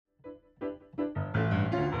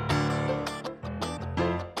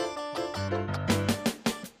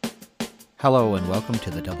Hello and welcome to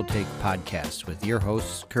the Double Take Podcast with your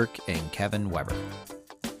hosts Kirk and Kevin Weber.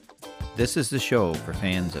 This is the show for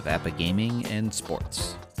fans of APBA gaming and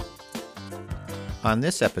sports. On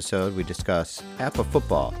this episode, we discuss APBA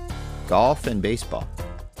football, golf, and baseball.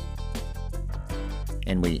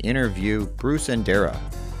 And we interview Bruce Endera,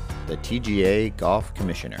 the TGA Golf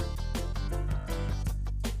Commissioner.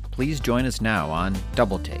 Please join us now on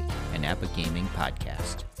Double Take, an APBA gaming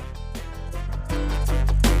podcast.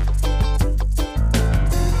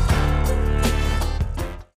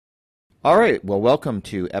 All right, well, welcome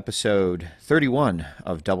to episode 31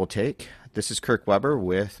 of Double Take. This is Kirk Weber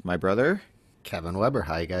with my brother, Kevin Weber.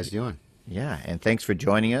 How you guys doing? Yeah, and thanks for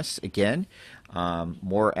joining us again.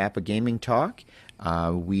 More APBA gaming talk.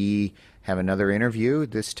 We have another interview,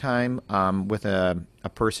 this time with a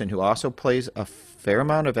person who also plays a fair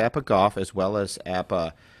amount of APBA golf as well as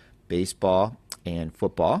APBA baseball and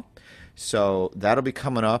football. So that'll be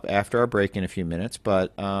coming up after our break in a few minutes,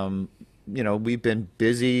 but we've been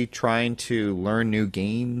busy trying to learn new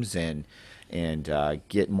games and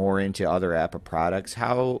get more into other APBA products.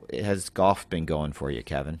 How has golf been going for you,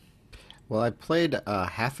 Kevin? Well, I played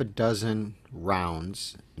half a dozen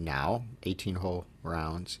rounds now, 18-hole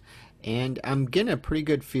rounds, and I'm getting a pretty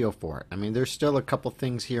good feel for it. I mean, there's still a couple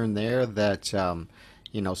things here and there that,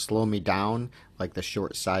 slow me down, like the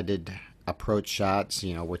short-sided approach shots,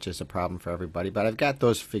 which is a problem for everybody, but I've got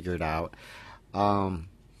those figured out.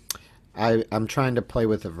 I'm trying to play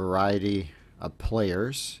with a variety of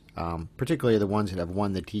players, particularly the ones that have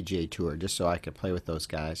won the TGA Tour, just so I could play with those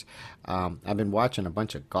guys. I've been watching a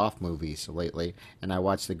bunch of golf movies lately, and I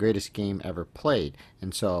watched The Greatest Game Ever Played.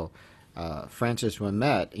 And so Francis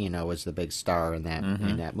Ouimet, was the big star in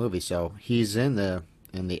that movie. So he's in the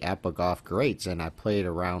APBA Golf Greats, and I played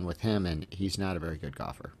around with him, and he's not a very good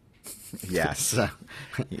golfer. Yes. So,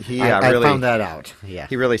 I found that out. Yeah.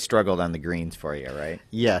 He really struggled on the greens for you, right?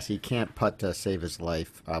 Yes, he can't putt to save his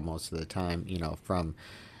life most of the time, from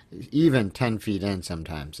even 10 feet in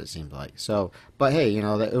sometimes, it seemed like. So, but hey,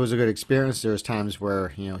 it was a good experience. There was times where,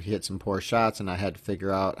 he hit some poor shots, and I had to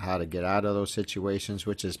figure out how to get out of those situations,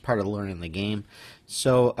 which is part of learning the game.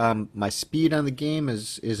 So my speed on the game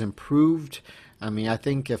is improved. I mean, I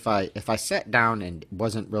think if I sat down and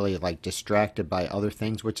wasn't really distracted by other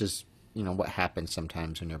things, which is what happens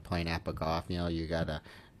sometimes when you're playing APBA golf. You gotta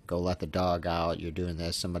go let the dog out. You're doing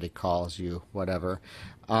this. Somebody calls you. Whatever.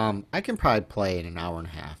 I can probably play in an hour and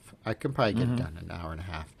a half. I can probably get done in an hour and a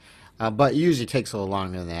half. But it usually takes a little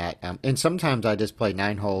longer than that. And sometimes I just play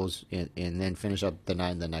 9 holes and then finish up the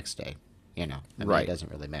 9 the next day. Right. It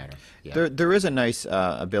doesn't really matter. Yeah. There is a nice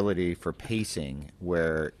ability for pacing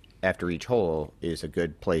where after each hole is a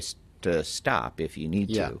good place to stop if you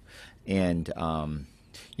need to. And,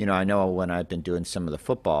 I know when I've been doing some of the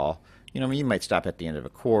football, you might stop at the end of a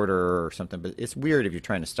quarter or something, but it's weird if you're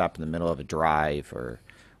trying to stop in the middle of a drive or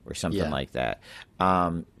something like that.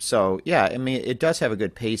 It does have a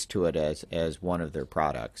good pace to it as one of their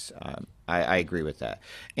products. I agree with that.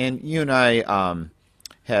 And you and I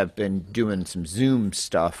have been doing some Zoom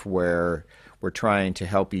stuff where we're trying to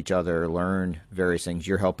help each other learn various things.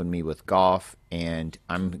 You're helping me with golf, and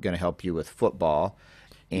I'm going to help you with football.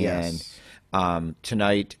 And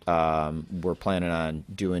tonight we're planning on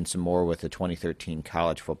doing some more with the 2013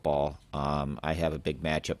 college football. I have a big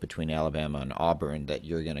matchup between Alabama and Auburn that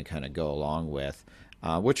you're going to kind of go along with,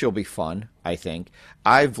 which will be fun, I think.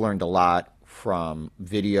 I've learned a lot from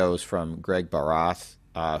videos from Greg Barath,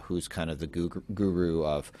 who's kind of the guru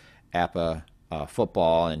of APBA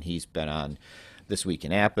football, and he's been on This Week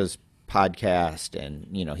in APBA's podcast, and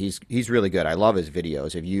he's really good. I love his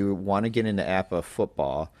videos. If you want to get into APBA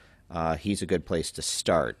football, he's a good place to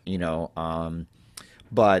start.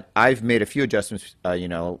 But I've made a few adjustments,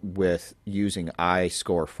 with using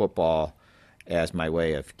iScore Football as my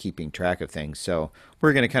way of keeping track of things. So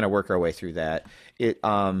we're going to kind of work our way through that. It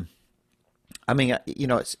can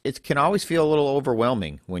always feel a little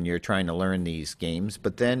overwhelming when you're trying to learn these games,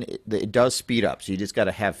 but then it does speed up. So you just got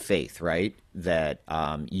to have faith, right, that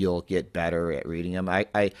you'll get better at reading them.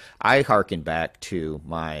 I hearken back to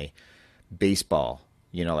my baseball.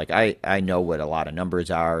 I know what a lot of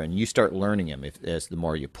numbers are, and you start learning them as the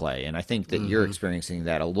more you play. And I think that you're experiencing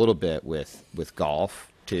that a little bit with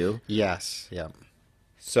golf too. Yes. Yeah.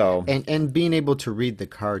 So and being able to read the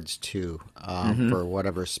cards too, for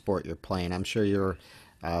whatever sport you're playing. I'm sure you're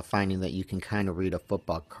finding that you can kind of read a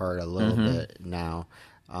football card a little bit now,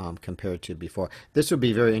 compared to before. This will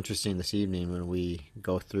be very interesting this evening when we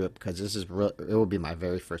go through it, because it will be my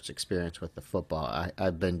very first experience with the football.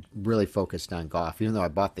 I've been really focused on golf. Even though I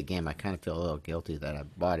bought the game, I kind of feel a little guilty that I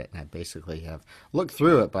bought it, and I basically have looked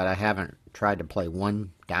through it, but I haven't tried to play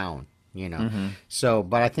one down you know. Mm-hmm. So,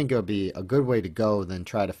 but I think it would be a good way to go than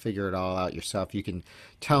try to figure it all out yourself. You can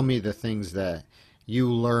tell me the things that you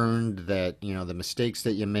learned, that, you know, the mistakes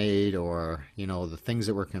that you made, or, you know, the things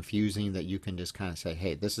that were confusing, that you can just kind of say,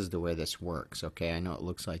 hey, this is the way this works. Okay, I know it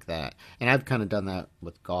looks like that. And I've kind of done that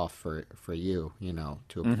with golf for you, you know,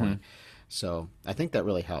 to a Mm-hmm. point. So I think that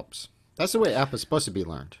really helps. That's the way app is supposed to be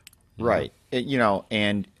learned, you know? Right. You know,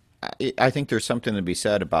 and I think there's something to be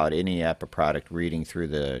said about any Apple product reading through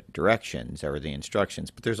the directions or the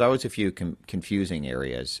instructions, but there's always a few confusing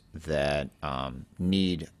areas that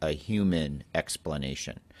need a human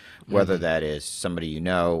explanation, whether Hmm. that is somebody you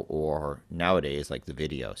know or nowadays like the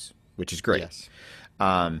videos, which is great. Yes.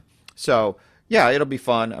 Um, so yeah, it'll be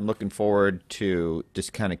fun. I'm looking forward to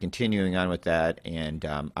just kind of continuing on with that. And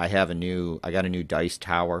I got a new dice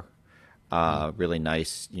tower. Mm. Really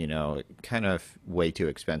nice, you know, kind of way too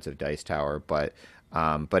expensive dice tower, but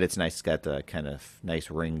it's nice. It's got the kind of nice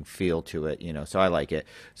ring feel to it, you know. So I like it.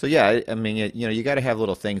 So yeah, I mean, you know, you got to have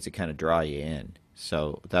little things that kind of draw you in.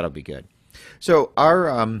 So that'll be good. So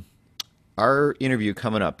our interview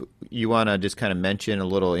coming up, you want to just kind of mention a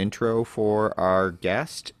little intro for our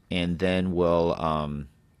guest, and then we'll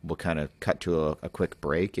kind of cut to a quick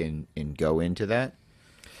break and go into that.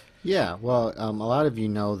 Yeah, well, a lot of you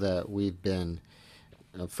know that we've been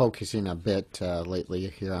focusing a bit lately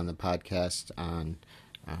here on the podcast on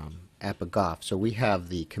APA Golf. So we have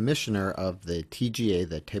the commissioner of the TGA,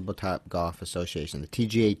 the Tabletop Golf Association, the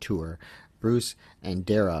TGA Tour. Bruce and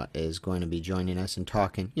Dara is going to be joining us and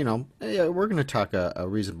talking. You know, we're going to talk a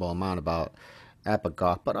reasonable amount about APA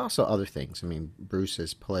golf, but also other things. I mean, Bruce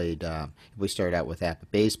has played. We started out with APA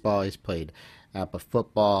baseball. He's played APA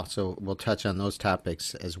football, so we'll touch on those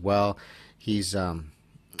topics as well. He's,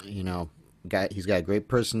 you know, he's got a great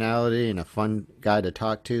personality and a fun guy to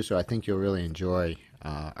talk to. So I think you'll really enjoy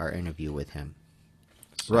our interview with him.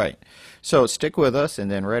 So. Right. So stick with us,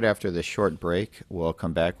 and then right after this short break, we'll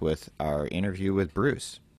come back with our interview with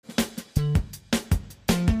Bruce.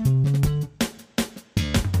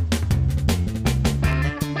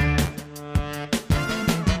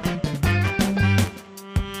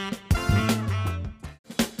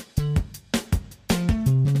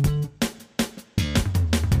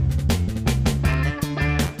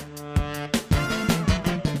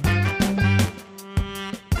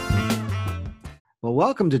 Well,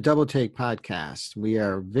 welcome to Double Take Podcast. We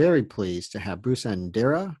are very pleased to have Bruce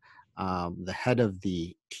Andera, the head of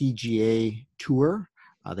the TGA Tour,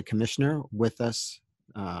 the commissioner, with us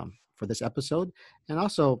for this episode, and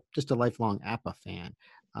also just a lifelong APA fan.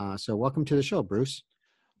 So, welcome to the show, Bruce.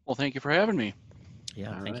 Well, thank you for having me. Yeah,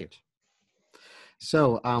 All thank you. right.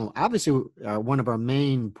 So, obviously, one of our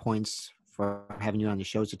main points for having you on the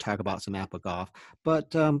show is to talk about some APA golf.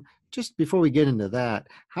 But just before we get into that,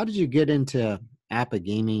 how did you get into APA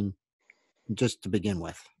gaming just to begin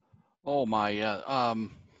with? Oh my, yeah.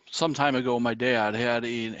 Some time ago, my dad had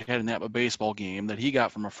an Napa baseball game that he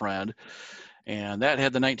got from a friend, and that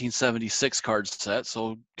had the 1976 card set,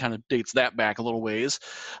 so kind of dates that back a little ways.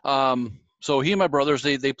 So he and my brothers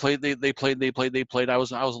they played. I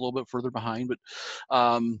was a little bit further behind,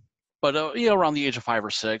 but you know, around the age of 5 or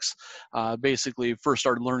 6, basically first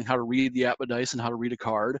started learning how to read the Napa dice and how to read a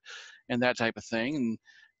card, and that type of thing. And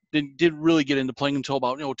didn't really get into playing until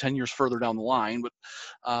about 10 years further down the line.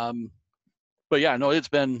 Um, but yeah, no, it's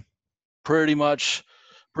been pretty much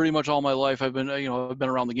all my life. I've been I've been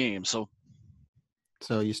around the game. So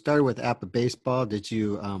you started with APA baseball. Did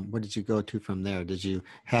you what did you go to from there? Did you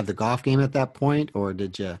have the golf game at that point, or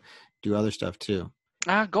did you do other stuff too?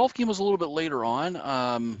 Golf game was a little bit later on.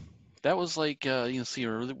 That was like let's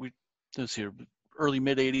see, early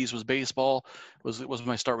mid 80s was baseball. Was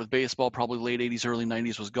my start with baseball. Probably late 80s, early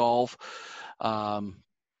 90s was golf. Um,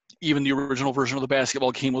 Even the original version of the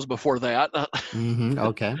basketball game was before that. Mm-hmm.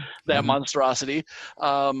 Okay. That Mm-hmm. monstrosity.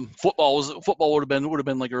 Football would have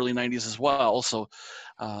been like early 90s as well. So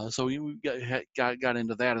we got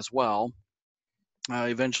into that as well.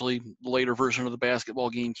 Eventually, the later version of the basketball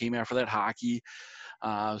game came after that, hockey.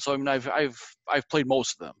 So I mean, I've played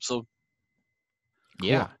most of them. So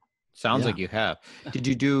Yeah, Cool. sounds Yeah. like you have. Did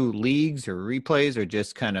you do leagues or replays or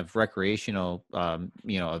just kind of recreational,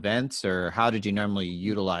 you know, events, or how did you normally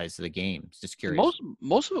utilize the games? Just curious.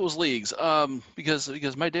 most of it was leagues,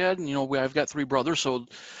 because my dad, I've got 3 brothers, so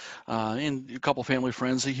and a couple family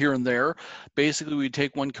friends here and there. Basically, we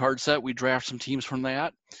take one card set, we draft some teams from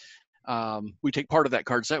that. We take part of that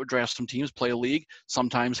card set, we draft some teams, play a league.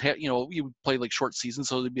 Sometimes, you would play like short seasons,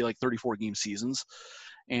 so it'd be like 34 game seasons,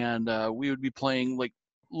 and we would be playing like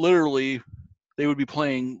literally, they would be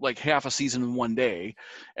playing like half a season in one day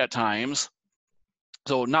at times.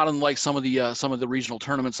 So not unlike some of the regional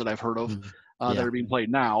tournaments that I've heard of that Yeah. are being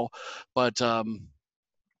played now, but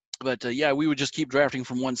yeah, we would just keep drafting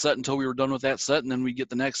from one set until we were done with that set, and then we get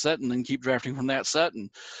the next set, and then keep drafting from that set, and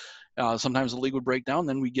sometimes the league would break down,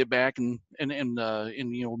 then we get back and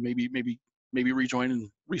maybe rejoin and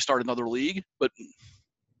restart another league, but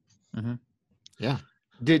Yeah.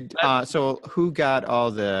 So who got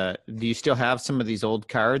all do you still have some of these old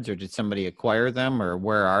cards, or did somebody acquire them, or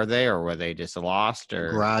where are they, or were they just lost,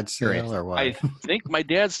 or garage sale, or what? I think my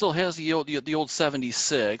dad still has the old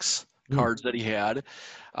 76 cards that he had.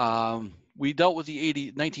 We dealt with the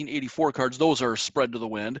 1984 cards. Those are spread to the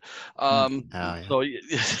wind. Yeah. So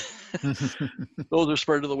those are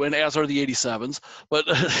spread to the wind, as are the 87s. But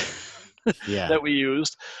Yeah. that we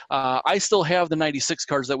used. I still have the 96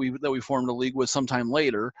 cards that we formed a league with sometime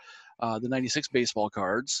later, the 96 baseball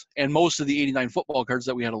cards, and most of the 89 football cards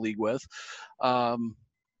that we had a league with. I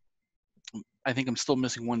think I'm still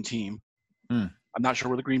missing one team. I'm not sure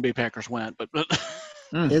where the Green Bay Packers went, but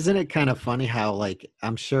Isn't it kind of funny how, like,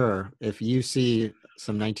 I'm sure if you see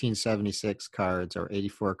some 1976 cards or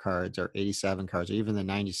 84 cards or 87 cards or even the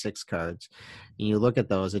 96 cards, and you look at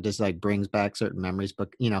those, it just like brings back certain memories. But,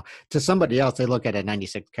 to somebody else, they look at a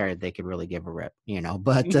 96 card, they could really give a rip,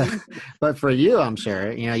 but for you, I'm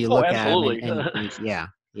sure, you look at them and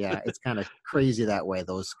yeah, it's kind of crazy that way.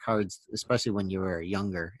 Those cards, especially when you were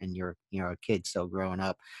younger and you're a kid still growing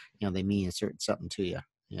up, they mean something to you.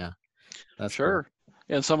 Yeah. That's sure. Cool.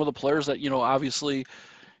 And some of the players that, obviously,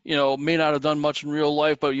 may not have done much in real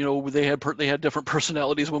life, but they had different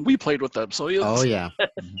personalities when we played with them. So oh yeah.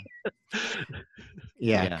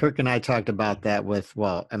 Yeah, Kirk and I talked about that with,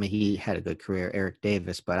 he had a good career, Eric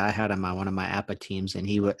Davis, but I had him on one of my APA teams,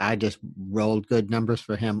 and I just rolled good numbers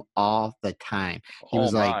for him all the time. He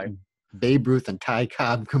was like Babe Ruth and Ty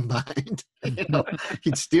Cobb combined.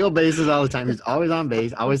 He'd steal bases all the time. He's always on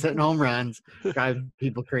base, always hitting home runs, driving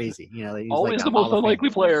people crazy. Always like the most unlikely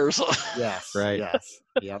players. Yes, right. Yes,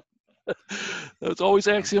 yep. That's always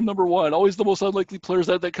axiom number one. Always the most unlikely players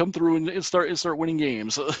that come through and start winning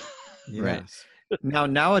games. Right. Now,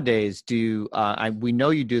 nowadays, we know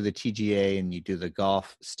you do the TGA and you do the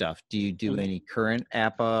golf stuff. Do you do any current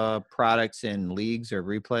APA products in leagues or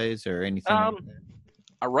replays or anything?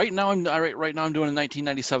 Right now, I'm doing a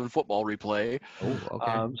 1997 football replay. Oh,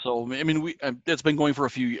 okay. So it's been going for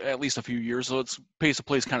at least a few years. So its pace of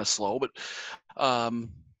play is kind of slow, but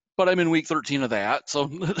I'm in week 13 of that.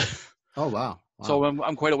 So. Oh wow. So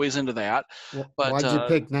I'm quite a ways into that. But why'd you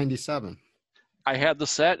pick 97? I had the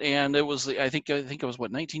set, and it was I think I was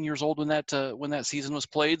 19 years old when that season was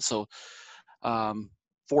played. So 4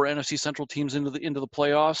 NFC Central teams into the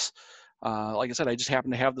playoffs. Like I said, I just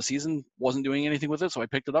happened to have the season, wasn't doing anything with it, so I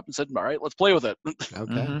picked it up and said, all right, let's play with it.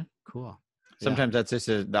 Okay, cool. Sometimes that's just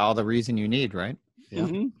all the reason you need, right? Yeah.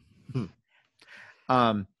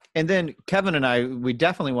 Mm-hmm. And then Kevin and I, we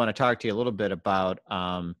definitely want to talk to you a little bit about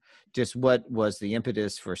just what was the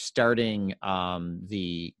impetus for starting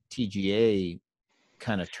the TGA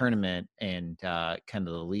kind of tournament and kind of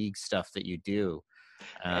the league stuff that you do.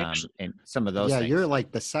 And some of those things. You're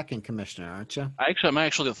like the second commissioner, aren't you? I'm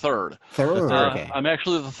actually the third. Okay. I'm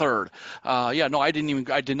actually the third. I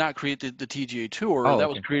did not create the TGA tour. That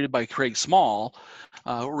was created by Craig Small.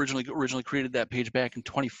 Originally created that page back in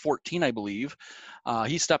 2014, I believe.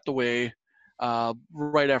 He stepped away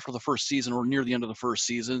right after the first season, or near the end of the first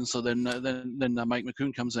season. So then Mike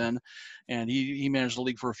McCune comes in, and he managed the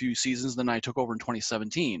league for a few seasons. Then I took over in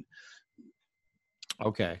 2017.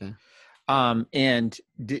 Okay. And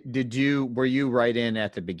were you right in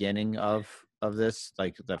at the beginning of this,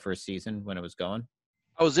 like the first season when it was going?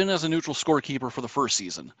 I was in as a neutral scorekeeper for the first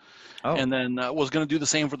season, and then was going to do the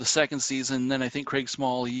same for the second season. Then I think Craig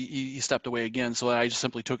Small, he stepped away again. So I just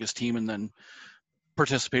simply took his team and then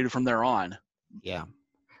participated from there on. Yeah.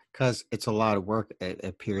 Because it's a lot of work, it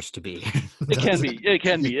appears to be. It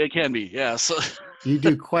can be. Yes. You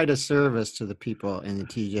do quite a service to the people in the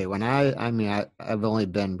TJ. When I've only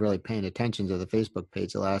been really paying attention to the Facebook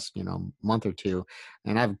page the last, month or two,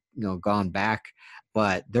 and I've, gone back,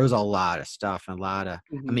 but there's a lot of stuff and a lot of,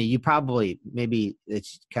 you probably, maybe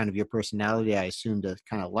it's kind of your personality, I assume, to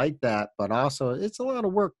kind of like that, but also it's a lot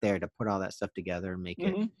of work there to put all that stuff together and make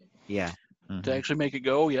it. Yeah. To actually make it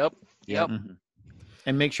go. Yep. Mm-hmm.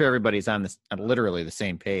 And make sure everybody's on literally the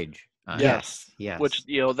same page. Yes. Which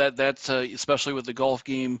that's especially with the golf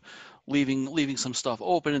game, leaving some stuff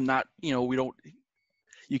open and not you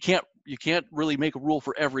can't really make a rule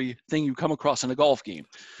for everything you come across in a golf game.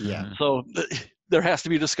 Yeah. So there has to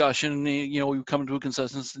be discussion. And, we come to a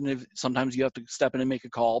consensus, and sometimes you have to step in and make a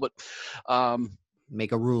call. But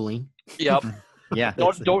make a ruling. Yep. Yeah.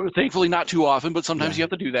 Don't thankfully not too often, but sometimes you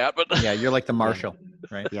have to do that. But Yeah, you're like the marshal,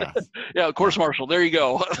 right? Yes. yeah, course marshal. There you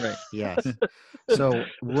go. Right. Yes. So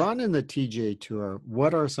running the TGA Tour,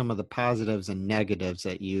 what are some of the positives and negatives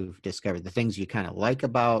that you've discovered? The things you kind of like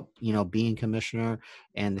about, being commissioner,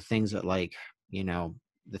 and the things that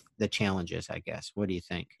the challenges, I guess. What do you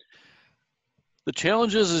think? The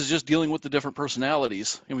challenges is just dealing with the different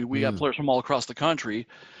personalities. I mean, we got players from all across the country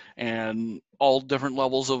and all different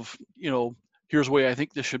levels of, here's the way I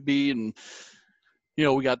think this should be. And,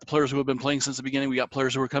 we got the players who have been playing since the beginning. We got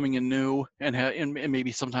players who are coming in new and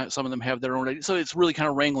maybe sometimes some of them have their own ideas. So it's really kind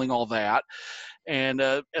of wrangling all that. And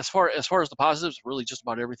as far as the positives, really just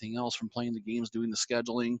about everything else, from playing the games, doing the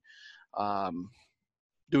scheduling,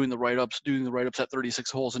 doing the write-ups at 36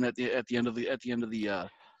 holes, and at the end of the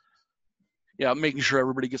making sure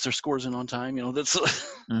everybody gets their scores in on time. That's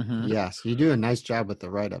Mm-hmm. Yes, you do a nice job with the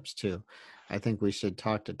write-ups too. I think we should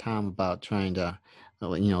talk to Tom about trying to,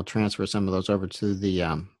 transfer some of those over to the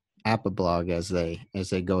APA blog as they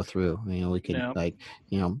go through. We could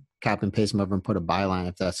copy and paste them over and put a byline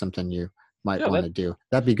if that's something you might want to do.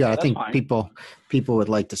 That'd be good. I think fine. people would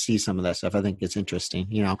like to see some of that stuff. I think it's interesting,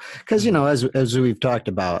 because as we've talked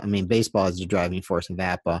about, I mean, baseball is the driving force of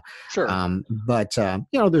APA. Sure. But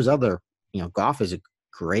there's other, golf is a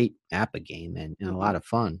great APA game and a lot of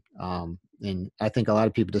fun. And I think a lot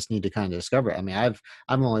of people just need to kind of discover it. I mean, I've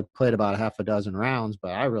only played about half a dozen rounds, but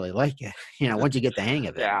I really like it. Once you get the hang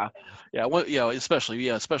of it.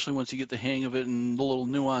 Especially once you get the hang of it and the little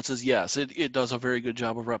nuances. Yes, it does a very good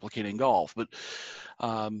job of replicating golf. But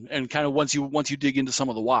and kind of once you dig into some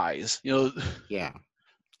of the whys, yeah,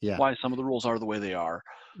 why some of the rules are the way they are.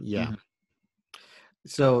 Yeah. Mm-hmm.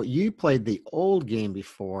 So you played the old game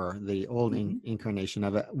before, the old incarnation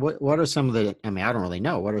of it. What are some of the, I mean, I don't really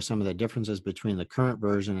know. What are some of the differences between the current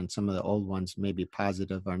version and some of the old ones, maybe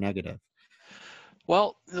positive or negative?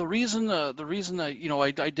 Well, the reason I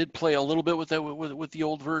did play a little bit with that with the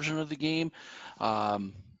old version of the game.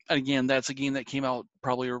 And again, that's a game that came out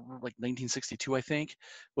probably like 1962, I think,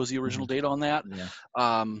 was the original date on that. Yeah.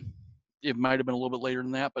 It might have been a little bit later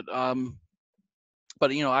than that, but I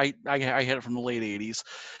had it from the late 80s.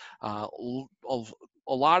 A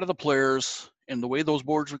lot of the players and the way those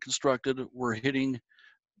boards were constructed were hitting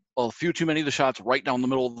a few too many of the shots right down the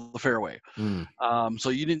middle of the fairway. So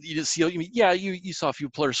you didn't see. You saw a few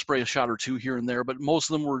players spray a shot or two here and there, but most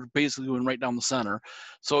of them were basically going right down the center.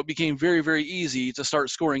 So it became very, very easy to start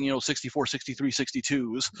scoring 64, 63,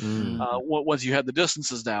 62s once you had the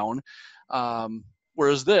distances down.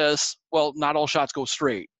 Whereas this, well, not all shots go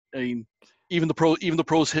straight. I mean, even the pros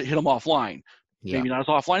hit them offline. Yeah. Maybe not as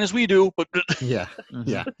offline as we do, but yeah,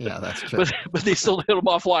 that's true. But they still hit them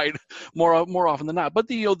offline more often than not. But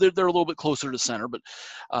they're a little bit closer to center. But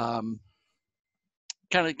kind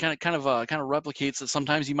of replicates that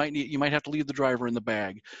sometimes you might have to leave the driver in the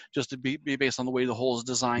bag just to be based on the way the hole is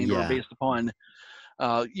designed, or based upon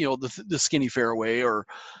the skinny fairway, or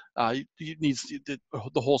the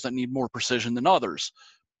holes that need more precision than others.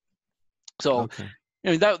 So. Okay. I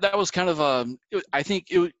mean, that was kind of I think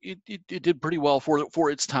it did pretty well for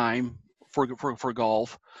its time for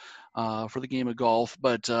golf, for the game of golf.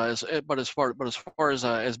 But as far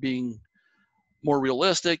as being more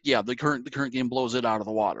realistic, the current game blows it out of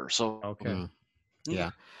the water. So okay, yeah.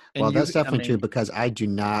 Well, that's definitely true, because I do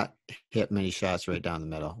not hit many shots right down the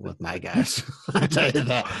middle with my guys. I tell you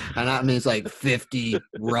that. And that means like 50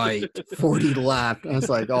 right, 40 left. And it's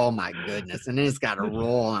like, oh my goodness. And then it's got to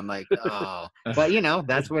roll. I'm like, oh. But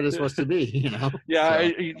that's what it's supposed to be, Yeah, so.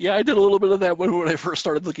 I did a little bit of that when I first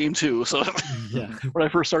started the game too. So when I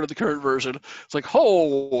first started the current version, it's like,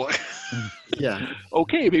 oh. Yeah.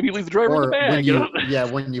 Okay, maybe leave the driver in the bag.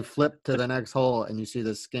 When you flip to the next hole and you see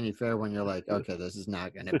the skinny fair one, you're like, okay, this is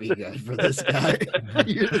not going to be good for this guy.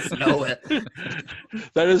 You just know it.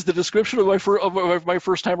 That is the description of my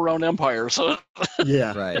first time around Empire. So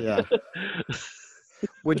yeah, right. Yeah.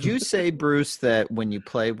 Would you say, Bruce, that when you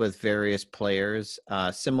play with various players,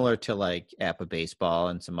 similar to like APA baseball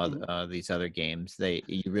and some other these other games,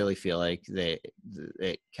 you really feel like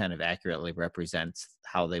it kind of accurately represents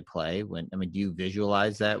how they play? Do you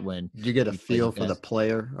visualize that when you get a feel for the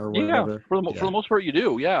player or whatever? Yeah, for the most part, you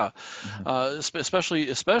do. Yeah,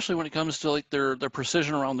 especially when it comes to like their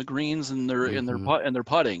precision around the greens and their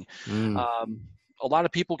putting. A lot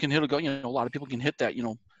of people can hit a lot of people can hit that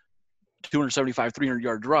 275,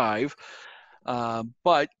 300-yard drive,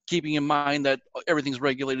 but keeping in mind that everything's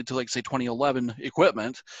regulated to, like, say, 2011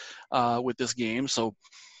 equipment with this game. So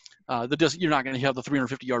you're not going to have the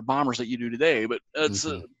 350-yard bombers that you do today, but it's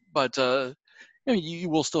you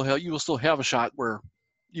will still have a shot where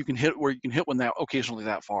you can hit one that occasionally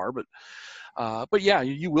that far. But But yeah,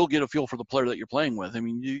 you will get a feel for the player that you're playing with. I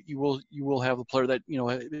mean, you will have the player that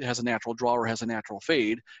has a natural draw or has a natural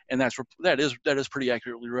fade, and that is pretty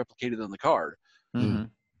accurately replicated in the card. Mm-hmm.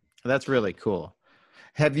 That's really cool.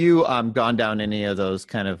 Have you gone down any of those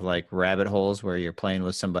kind of like rabbit holes where you're playing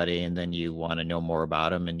with somebody and then you want to know more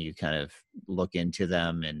about them and you kind of look into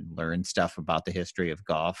them and learn stuff about the history of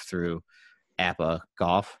golf through APBA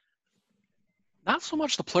Golf? Not so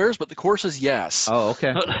much the players, but the courses, yes. Oh,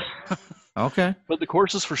 okay. Okay. But the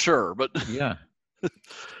courses for sure. But yeah.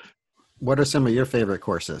 What are some of your favorite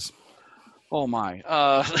courses? Oh my.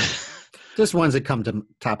 Just ones that come to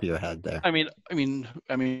top of your head there. I mean,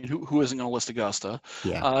 who isn't going to list Augusta?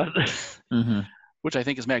 Yeah. Which I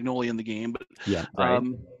think is Magnolia in the game, but yeah. Right.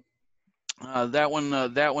 That one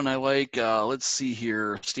I like. Let's see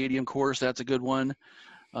here, Stadium Course. That's a good one.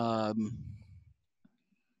 And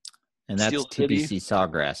that's Steel TPC City.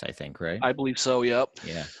 Sawgrass, I think, right? I believe so. Yep.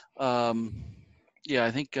 Yeah. Yeah,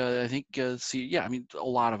 I think. I mean, a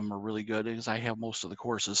lot of them are really good because I have most of the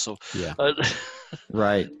courses. So. Yeah.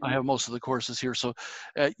 Right. I have most of the courses here, so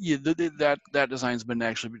that design's been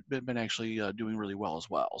actually doing really well as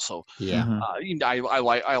well. So yeah, I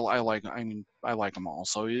like them all.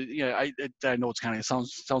 So yeah, I know it's kind of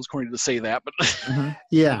sounds corny to say that, but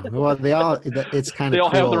yeah. Well, it's kind of they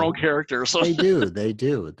all cool. have their own characters. So they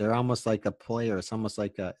do. They're almost like a player. It's almost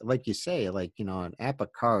like like you say, like an APBA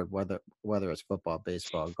card, whether it's football,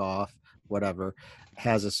 baseball, golf, whatever,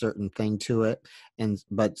 has a certain thing to it,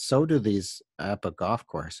 but so do these APBA golf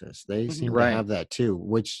courses. They seem to have that too,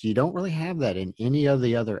 which you don't really have that in any of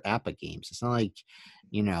the other APBA games. It's not like,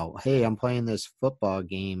 hey, I'm playing this football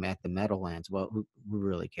game at the Meadowlands. Well, who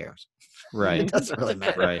really cares? Right. It doesn't really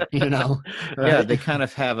matter. Right. Right? Yeah, they kind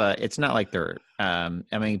of have it's not like they're,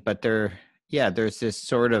 but there's this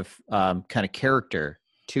sort of kind of character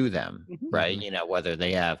to them, right? Whether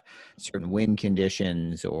they have certain wind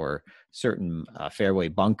conditions or certain fairway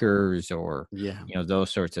bunkers or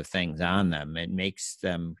those sorts of things on them, it makes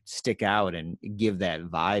them stick out and give that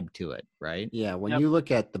vibe to it, right? Yeah, when you look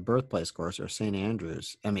at the Birthplace course or St.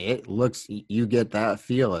 Andrews, I mean, you get that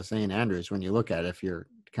feel of St. Andrews when you look at it, if you're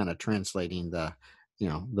kind of translating the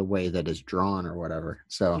way that is drawn or whatever.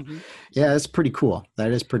 So yeah, it's pretty cool.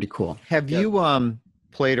 That is pretty cool. Have you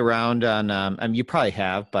played around on you probably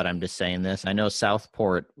have, but I'm just saying this. I know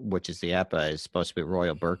Southport, which is the APBA, is supposed to be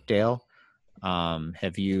Royal Birkdale.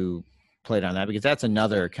 Have you played on that? Because that's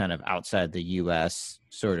another kind of outside the US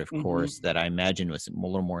sort of course that I imagine was a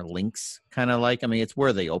little more links kind of like. I mean, it's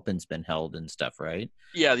where the Open's been held and stuff, right?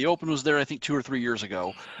 Yeah, the Open was there I think 2 or 3 years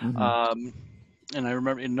ago. And I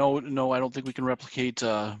remember, no, I don't think we can replicate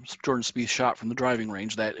Jordan Spieth's shot from the driving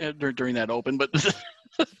range that during that Open, but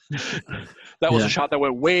that was a shot that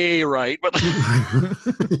went way right. But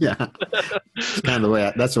yeah, it's kind of the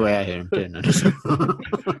way. That's the way I hit him.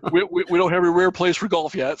 we don't have a rare place for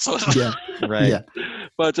golf yet, so yeah, right. Yeah.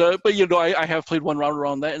 But I have played one round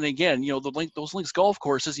around that, and again, those links golf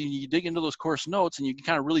courses, you dig into those course notes, and you can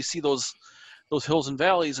kind of really see those hills and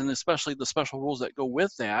valleys, and especially the special rules that go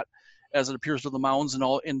with that, as it appears to the mounds and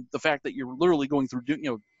all, and the fact that you're literally going through,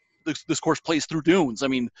 this course plays through dunes. I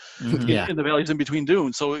mean, in the valleys in between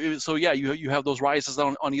dunes. So yeah, you have those rises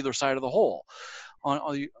on either side of the hole,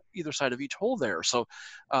 on either side of each hole there. So,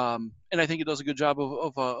 and I think it does a good job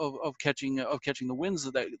of catching the winds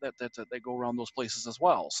that go around those places as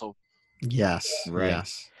well. So. Yes. Right.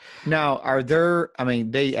 Yes. Now,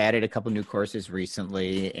 they added a couple new courses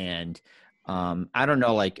recently, and I don't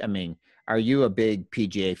know, are you a big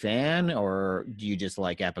PGA fan, or do you just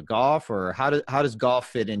like APBA golf, or how does golf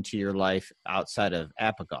fit into your life outside of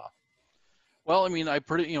APBA golf? Well, I mean,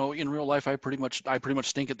 in real life, I pretty much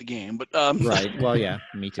stink at the game, but right. Well, yeah,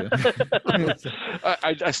 me too.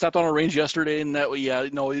 I stepped on a range yesterday, and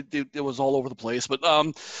it was all over the place. But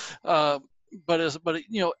I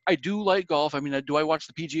do like golf. I mean, do I watch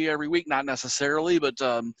the PGA every week? Not necessarily, but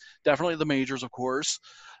definitely the majors, of course.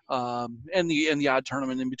 And the odd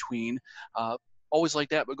tournament in between, always like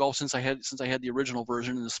that. But golf, since I had the original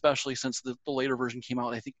version, and especially since the later version came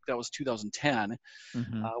out, I think that was 2010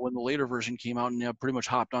 when the later version came out, and pretty much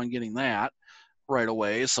hopped on getting that right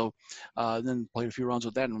away. So then played a few rounds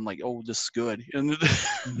with that, and I'm like, oh, this is good, and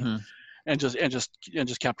and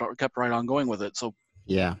just kept right on going with it. So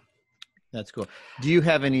yeah, that's cool. Do you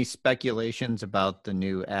have any speculations about the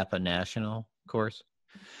new APBA National course?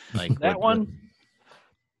 Like that one?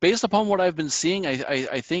 Based upon what I've been seeing,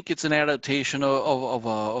 I think it's an adaptation of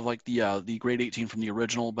like the grade 18 from the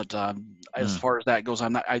original. But as far as that goes,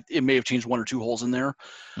 it may have changed 1 or 2 holes in there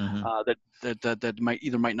that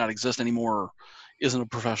might not exist anymore, or isn't a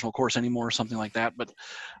professional course anymore, or something like that. But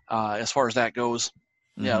as far as that goes,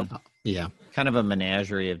 yeah. Yeah. kind of a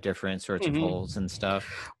menagerie of different sorts of Mhm. holes and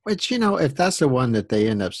stuff. Which, if that's the one that they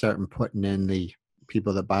end up starting putting in the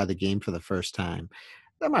people that buy the game for the first time,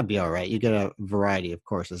 that might be all right. You get a variety of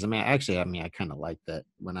courses. I kind of like that.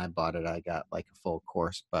 When I bought it, I got like a full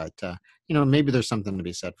course, but maybe there's something to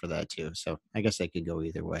be said for that too. So I guess they could go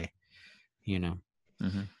either way, Hmm.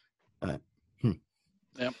 but hmm.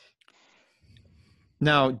 Yep.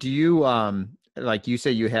 Now, do you like you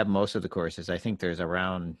say you have most of the courses? I think there's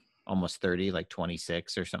around almost 30, like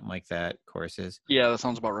 26 or something like that courses. Yeah, that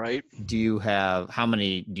sounds about right. Do you have how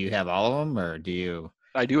many? Do you have all of them, or do you?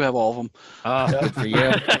 I do have all of them. Oh, good for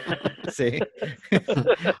you. See,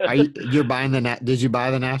 You're buying did you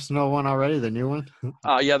buy the national one already? The new one?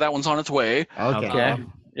 Yeah, that one's on its way. Okay. Okay.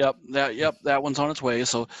 Yep, that one's on its way.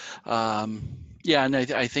 So, yeah, and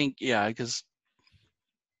I think because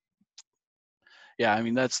I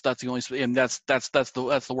mean that's the only, and that's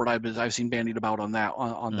the word I've seen bandied about on that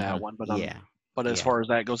that one. But Yeah. but as Yeah. far as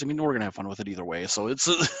that goes, I mean we're gonna have fun with it either way. So it's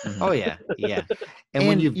Mhm. Oh yeah, yeah. And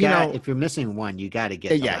when And, you've you got, know- if you're missing one, you got to get.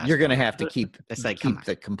 The yeah, last you're gonna one. have to keep It's like, come keep on.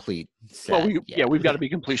 the complete set. well, we've got Yeah. to be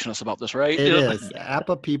completionists about this, right? It Yeah. is.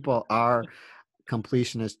 APA people are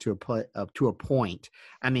completionists to a point.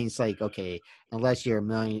 I mean, it's like, okay, unless you're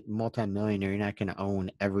a multi-millionaire, you're not going to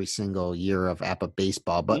own every single year of APA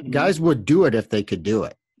baseball. But Mhm. guys would do it if they could do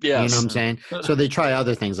it. You know Yes. what I'm saying? So they try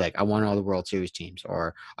other things like, I want all the World Series teams,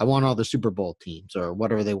 or I want all the Super Bowl teams, or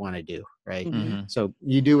whatever they want to do, right? Mhm. So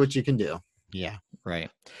you do what you can do. Yeah. Right.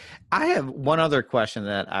 I have one other question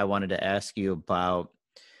that I wanted to ask you about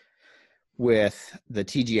with the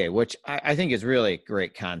TGA, which I think is really a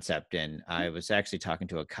great concept. And I was actually talking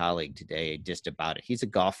to a colleague today just about it. He's a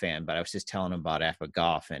golf fan, but I was just telling him about APA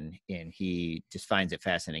golf, and he just finds it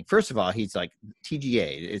fascinating. First of all, he's like,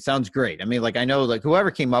 TGA, it sounds great. I mean, like, I know, like, whoever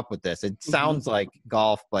came up with this, it sounds like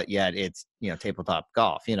golf, but yet it's, tabletop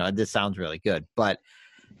golf, this sounds really good. But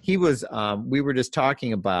he was, we were just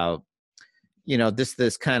talking about,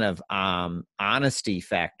 this kind of honesty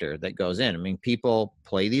factor that goes in. I mean, people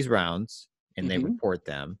play these rounds and they report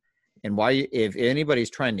them. And why, if anybody's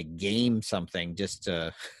trying to game something just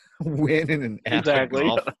to win in an Exactly.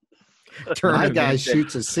 golf My tournament, guy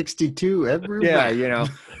shoots a 62 every yeah,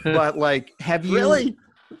 round. but like, have you Really?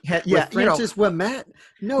 yeah, With Francis Ouimet?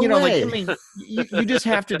 No way. like, I mean, you just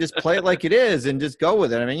have to just play it like it is and just go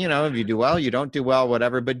with it. I mean, if you do well, you don't do well,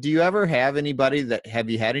 whatever. But do you ever have anybody have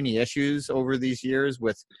you had any issues over these years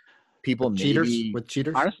with people with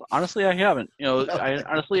cheaters? Honestly, I haven't. I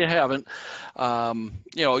haven't.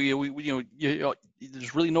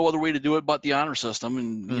 There's really no other way to do it but the honor system,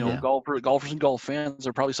 and golfers and golf fans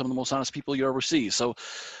are probably some of the most honest people you ever see. So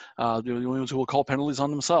they're the only ones who will call penalties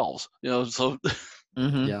on themselves. So.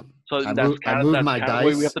 Yeah. So I that's moved my the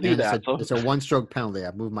way dice. we have to do that. It's a one-stroke penalty.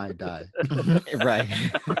 I moved my die. Right.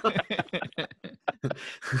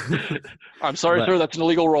 I'm sorry, sir. That's an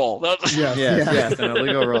illegal roll. Yes, an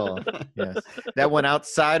illegal roll. Yes, that went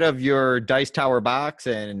outside of your dice tower box,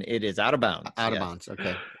 and it is out of bounds. Out of bounds.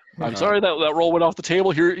 Okay. I'm sorry that roll went off the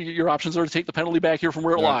table. Here, your options are to take the penalty back here from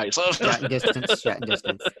where it lies. Shot and distance.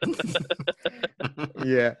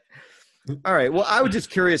 Yeah. All right. Well, I was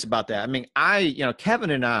just curious about that. I mean,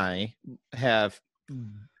 Kevin and I have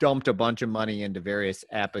dumped a bunch of money into various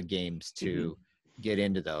APA games to get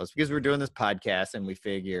into those because we're doing this podcast and we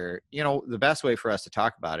figure, the best way for us to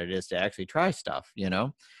talk about it is to actually try stuff,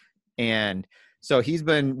 And so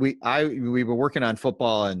we were working on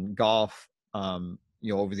football and golf,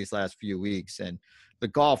 over these last few weeks, and the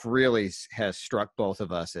golf really has struck both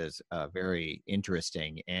of us as very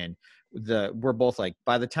interesting. And we're both like,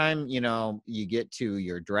 by the time, you get to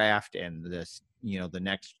your draft and this, the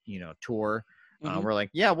next, tour, we're like,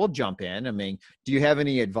 yeah, we'll jump in. I mean, do you have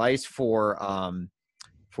any advice for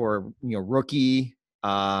rookie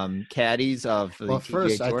caddies of the TGA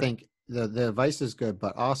first, Tour? I think the advice is good,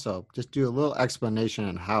 but also just do a little explanation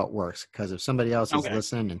on how it works. Because if somebody else is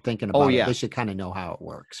listening and thinking about it, they should kind of know how it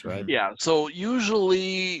works, right? Yeah. So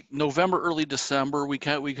usually November, early December, we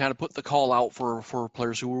kind of put the call out for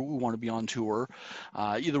players who want to be on tour,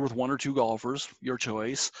 either with one or two golfers, your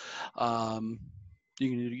choice. You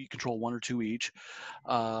can control one or two each.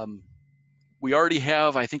 I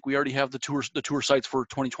think we already have the tour sites for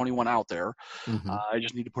 2021 out there. I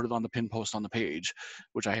just need to put it on the pin post on the page,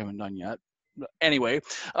 which I haven't done yet. Anyway,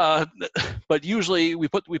 but usually we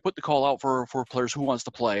put the call out for players who wants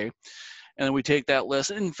to play, and then we take that list.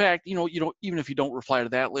 And in fact, even if you don't reply to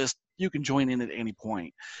that list, you can join in at any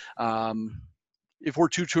point. If we're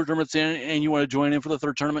two tournaments in and you want to join in for the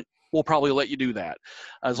third tournament, we'll probably let you do that,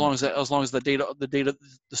 as long as the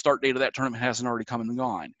start date of that tournament hasn't already come and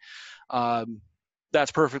gone.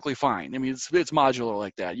 that's perfectly fine. I mean, it's modular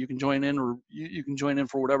like that. You can join in, or you can join in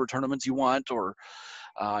for whatever tournaments you want, or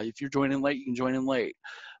if you're joining late, you can join in late.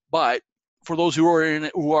 But for those who are in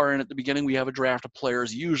at the beginning, we have a draft of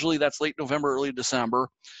players. Usually that's late November, early December.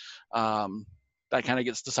 That kind of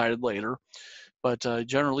gets decided later. But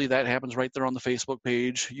generally that happens right there on the Facebook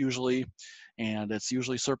page usually, and it's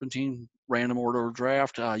usually Serpentine random order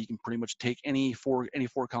draft. You can pretty much take any four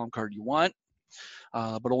column card you want,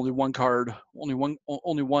 but only one card, only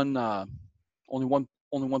one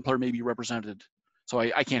player may be represented. So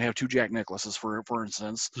I can't have two Jack Nicklases, for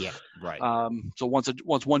instance. Yeah, right. So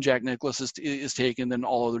once one Jack Nicklaus is taken, then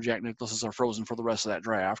all other Jack Nicklases are frozen for the rest of that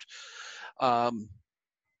draft.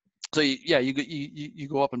 So yeah, you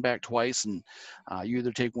go up and back twice, and you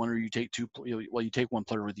either take one or you take two. Well, you take one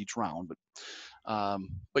player with each round,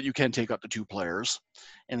 but you can take up to two players,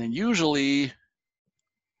 and then usually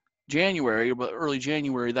January, but early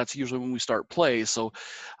January, that's usually when we start play. So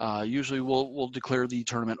usually we'll declare the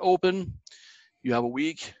tournament open. You have a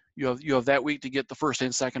week. You have that week to get the first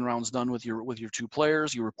and second rounds done with your two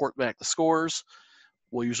players. You report back the scores.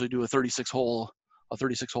 We'll usually do a 36 hole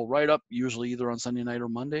write-up, usually either on Sunday night or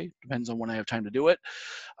Monday, depends on when I have time to do it.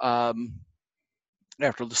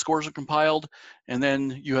 After the scores are compiled, and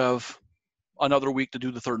then you have another week to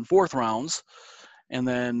do the third and fourth rounds, and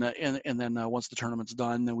then once the tournament's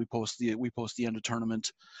done, then we post the end of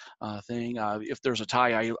tournament thing. If there's a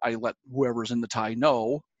tie, I let whoever's in the tie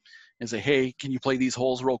know and say, hey, can you play these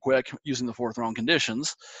holes real quick using the fourth round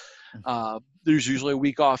conditions? There's usually a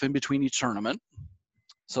week off in between each tournament.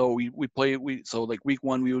 So so like week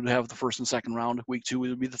one, we would have the first and second round. Week two, it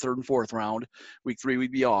would be the third and fourth round. Week three,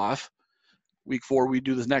 we'd be off. Week four, we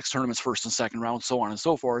do the next tournament's first and second round, so on and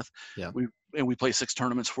so forth. Yeah. We play 6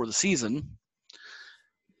 tournaments for the season.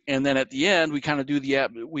 And then at the end, we kind of do the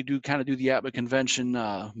APBA convention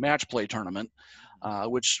match play tournament,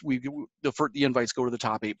 which the invites go to the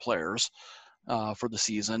top 8 players for the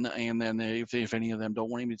season. And then if any of them don't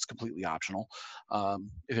want to, it's completely optional.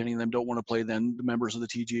 If any of them don't want to play, then the members of the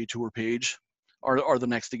TGA Tour page are the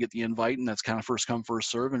next to get the invite, and that's kind of first come, first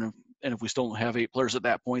serve. And if we still don't have 8 players at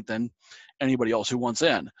that point, then anybody else who wants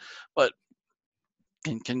in, but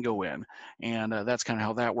can go in. And that's kind of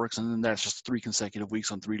how that works. And then that's just 3 consecutive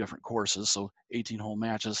weeks on 3 different courses, so 18-hole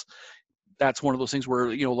matches. That's one of those things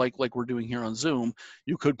where, like we're doing here on Zoom,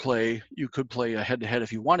 you could play a head-to-head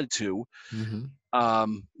if you wanted to.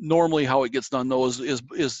 Mm-hmm. Normally how it gets done though is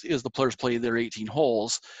the players play their 18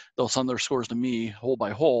 holes. They'll send their scores to me hole by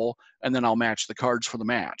hole, and then I'll match the cards for the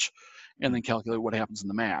match and then calculate what happens in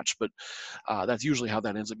the match. But that's usually how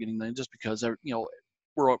that ends up getting done, just because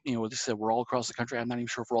we're, as I said, we're all across the country. I'm not even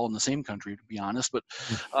sure if we're all in the same country, to be honest, but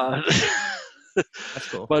That's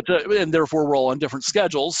cool. But and therefore we're all on different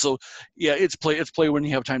schedules. So yeah, it's play when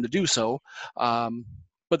you have time to do so.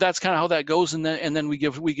 But that's kind of how that goes. And then we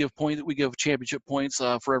give championship points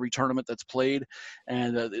for every tournament that's played,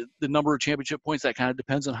 and the number of championship points, that kind of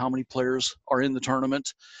depends on how many players are in the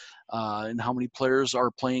tournament and how many players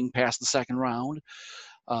are playing past the second round.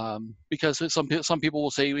 Because some people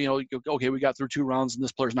will say, okay, we got through 2 rounds and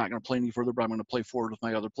this player's not going to play any further, but I'm going to play forward with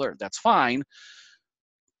my other player. That's fine,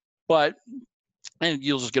 and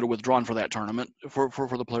you'll just get a withdrawn for that tournament for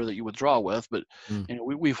the player that you withdraw with. But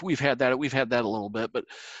we've had that a little bit, but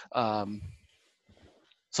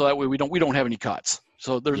so that way we don't have any cuts.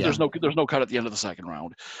 So there's no cut at the end of the second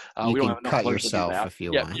round. You we don't can have enough cut players yourself to do that. if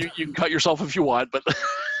you Yeah, want. you can cut yourself if you want, but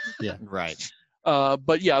Yeah. Right. but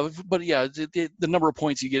the number of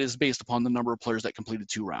points you get is based upon the number of players that completed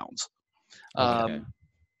 2 rounds. Okay.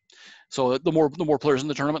 So the more players in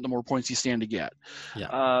the tournament, the more points you stand to get.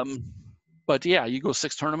 Yeah. But yeah, you go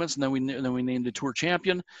 6 tournaments, and then we named the tour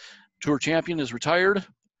champion. Tour champion is retired,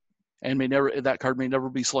 and that card may never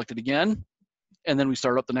be selected again. And then we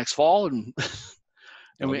start up the next fall, and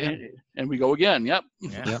we go again. Yep.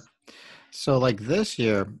 Yeah. Yep. So like this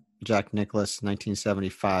year, Jack Nicklaus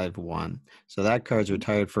 1975 won. So that card's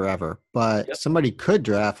retired forever. But somebody could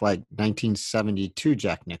draft like 1972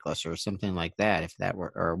 Jack Nicklaus or something like that, if that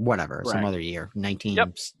were, or whatever, some other year,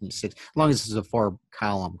 1906. As long as it's a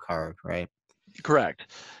 4-column card, right?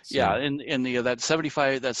 Correct. So, Yeah, and that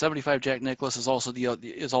 75 Jack Nicklaus is also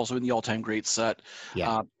in the all-time great set.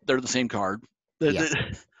 Yeah. They're the same card.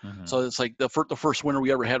 So it's like the first winner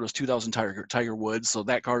we ever had was 2000 Tiger Woods. So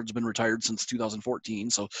that card's been retired since 2014.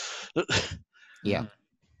 So yeah,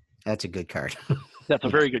 that's a good card. That's a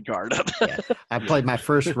very good card. Yeah, I played my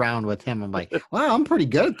first round with him. I'm like, wow, I'm pretty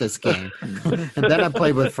good at this game. And then I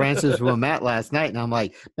played with Francis Ouimet last night, and I'm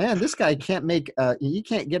like, man, this guy can't he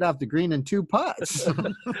can't get off the green in 2 putts.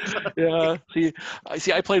 Yeah.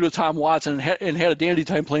 I played with Tom Watson and had a dandy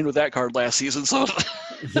time playing with that card last season. So.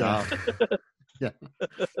 Yeah. Yeah.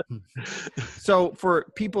 So for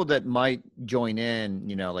people that might join in,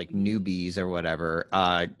 like newbies or whatever,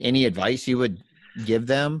 any advice you would give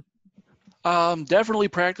them? Definitely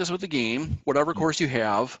practice with the game, whatever course you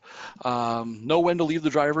have. Know when to leave the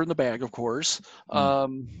driver in the bag, of course.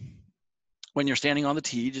 When you're standing on the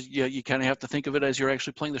tee, you kind of have to think of it as you're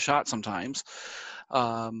actually playing the shot sometimes.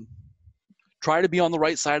 Try to be on the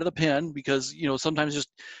right side of the pin because, sometimes just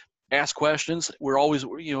ask questions. We're always, at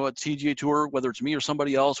TGA Tour, whether it's me or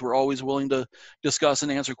somebody else, we're always willing to discuss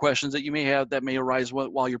and answer questions that you may have that may arise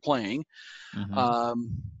while you're playing. Mm-hmm.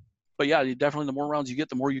 But yeah, definitely the more rounds you get,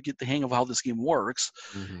 the more you get the hang of how this game works.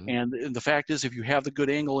 Mm-hmm. And the fact is, if you have the good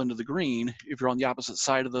angle into the green, if you're on the opposite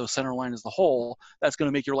side of the center line as the hole, that's going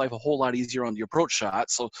to make your life a whole lot easier on the approach shot.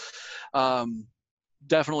 So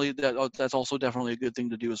definitely that's also definitely a good thing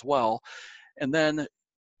to do as well. And then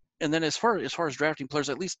as far as drafting players,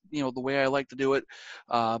 at least the way I like to do it,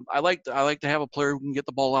 I like to have a player who can get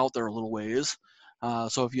the ball out there a little ways.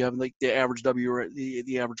 So if you have like the average W or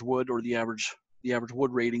the average wood or the average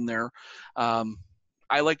wood rating there,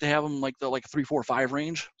 I like to have them like 3, 4, 5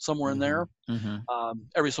 range somewhere in there. Mm-hmm.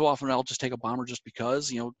 Every so often I'll just take a bomber just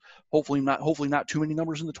because hopefully not too many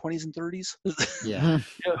numbers in the 20s and 30s. Yeah.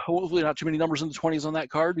 Yeah, hopefully not too many numbers in the 20s on that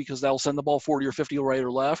card because that'll send the ball 40 or 50 right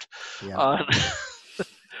or left. Yeah.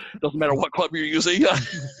 Doesn't matter what club you're using.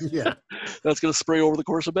 Yeah. That's going to spray over the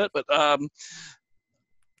course a bit, but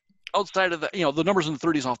outside of that, the numbers in the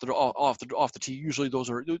 30s off the tee, usually those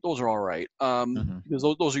are all right.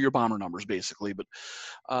 Because those are your bomber numbers basically. But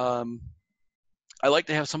I like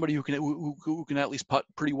to have somebody who can at least putt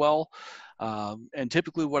pretty well. And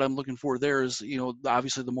typically what I'm looking for there is,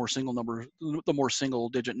 obviously the more single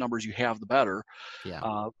digit numbers you have, the better.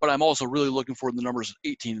 Yeah. But I'm also really looking for the numbers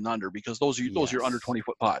 18 and under because those are your under 20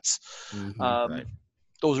 foot putts. Mm-hmm. Right.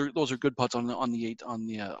 Those are good putts on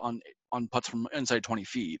putts from inside 20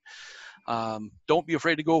 feet. Don't be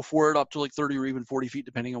afraid to go for it up to like 30 or even 40 feet,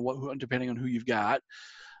 depending on who you've got.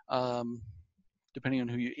 Depending on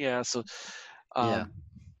who you, yeah. So,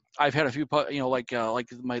 I've had a few putts,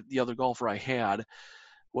 the other golfer I had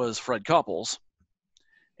was Fred Couples.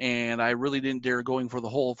 And I really didn't dare going for the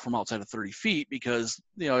hole from outside of 30 feet because,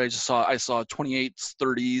 I saw 28s,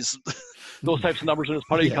 30s, those types of numbers in his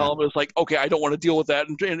putting column. It was like, okay, I don't want to deal with that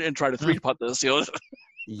and try to 3-putt this,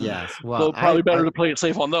 Yes. Well, so probably better to play it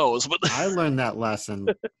safe on those. But I learned that lesson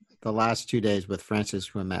the last 2 days with Francis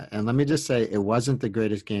Ouimet. And let me just say, it wasn't the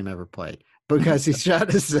greatest game ever played because he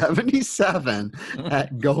shot a 77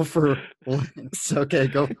 at Gopher Links. Okay,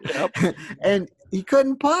 go. Yep. And he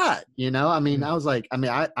couldn't putt, I mean, I was like,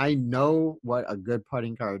 I know what a good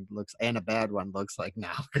putting card looks and a bad one looks like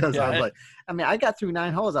now because I was like, I got through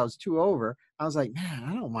 9 holes. I was 2 over. I was like, man,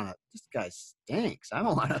 I don't want to, this guy stinks. I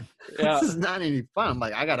don't want to, this is not any fun. I'm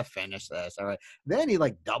like, I got to finish this. All right. Then he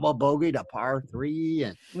double bogeyed a par 3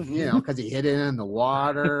 and, because he hit it in the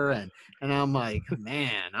water. And I'm like,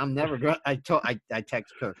 man, I'm never going to, I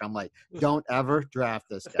text Kirk. I'm like, don't ever draft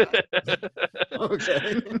this guy.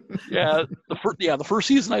 Okay. Yeah. The first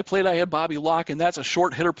season I played, I had Bobby Locke, and that's a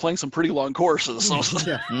short hitter playing some pretty long courses. So.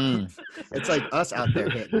 It's like us out there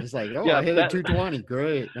hitting. It's like, I hit a 220.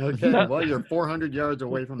 Great. Okay. Well, you're 400 yards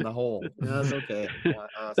away from the hole. Yeah, that's okay.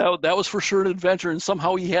 That was for sure an adventure, and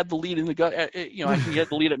somehow he had the lead in the gut. He had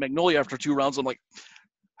the lead at Magnolia after 2 rounds. I'm like,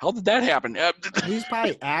 how did that happen? He's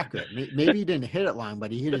probably accurate. Maybe he didn't hit it long,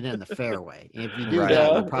 but he hit it in the fairway. And if you do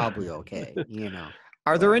that, you're probably okay.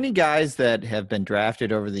 Are there any guys that have been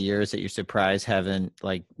drafted over the years that you're surprised haven't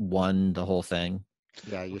won the whole thing?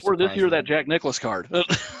 Yeah, or this year that Jack Nicklaus card.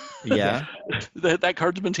 Yeah, that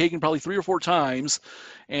card's been taken probably 3 or 4 times,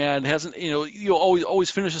 and hasn't. Always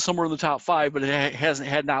finishes somewhere in the top 5, but it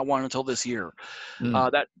had not won until this year.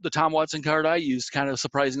 That the Tom Watson card I used, kind of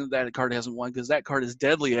surprising that card hasn't won because that card is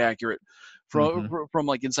deadly accurate from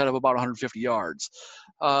inside of about 150 yards.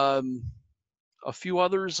 A few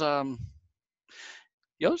others.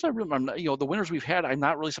 The others the winners we've had, I'm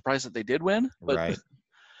not really surprised that they did win. But, right.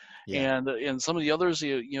 Yeah. And some of the others,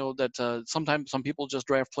 that sometimes some people just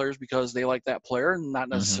draft players because they like that player and not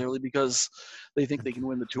necessarily because they think they can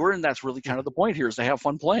win the tour. And that's really kind of the point here is to have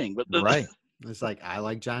fun playing. But right. It's like, I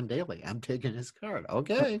like John Daly. I'm taking his card.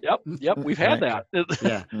 Okay. Yep. We've had that.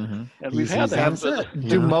 Yeah. And we've had that.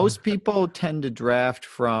 Do most people tend to draft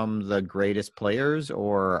from the greatest players,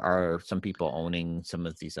 or are some people owning some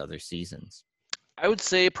of these other seasons? I would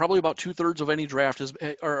say probably about 2/3 of any draft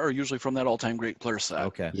are usually from that all-time great player set.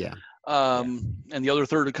 Okay. Yeah. And the other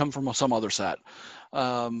third would come from some other set.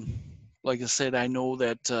 Like I said, I know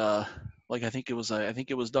that like I think it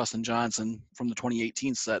was Dustin Johnson from the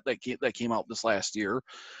 2018 set that came out this last year.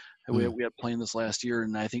 We had playing this last year,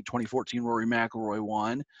 and I think 2014 Rory McIlroy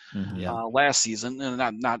won Yeah. last season,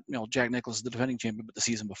 and not Jack Nicklaus is the defending champion, but the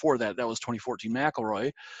season before that was 2014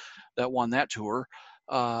 McIlroy that won that tour.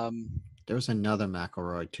 There was another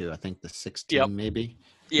McIlroy too. I think the 16 maybe.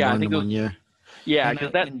 Yeah, I think 1 year. Yeah,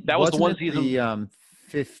 because that was the one season. The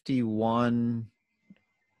 51.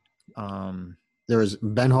 There was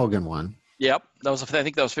Ben Hogan one. Yep, I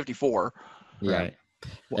think that was 54. Right.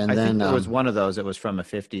 Well, And I then think there was one of those that was from the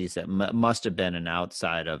 50s that must have been an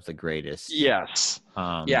outside of the greatest. Yes.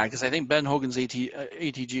 Yeah, because I think Ben Hogan's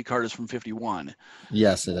ATG card is from 51.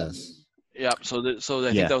 Yes, it is. Yep. So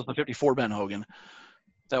I think that was the 54 Ben Hogan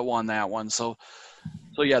that won that one. So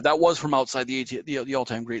yeah, that was from outside the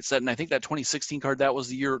all-time great set, and I think that 2016 card that was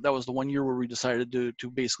the 1 year where we decided to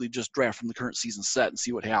basically just draft from the current season set and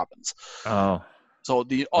see what happens. Oh. So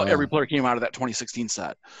every player came out of that 2016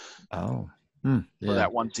 set. Oh. For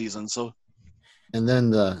that one season. So. And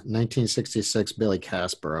then the 1966 Billy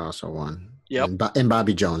Casper also won. Yep. And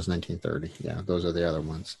Bobby Jones 1930. Yeah, those are the other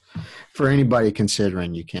ones. For anybody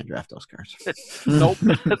considering, you can't draft those cards. Nope.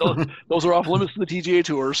 those are off limits to the TGA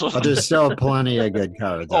Tour. So there's still plenty of good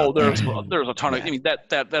cards. Oh, there's a ton of. I mean,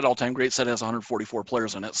 that all-time great set has 144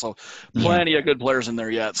 players in it, so plenty of good players in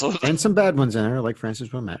there yet. So and some bad ones in there, like Francis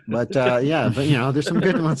Ouimet. But there's some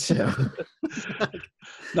good ones too.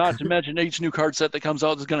 Not to mention each new card set that comes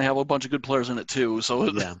out is going to have a bunch of good players in it too.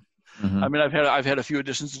 So yeah. I mean, I've had a few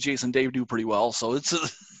additions to Jason Dave do pretty well. So it's.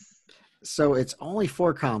 So it's only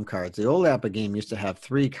 4 column cards. The old APBA game used to have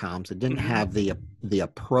 3 columns. It didn't have the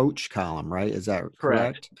approach column, right? Is that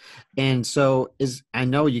correct? And so I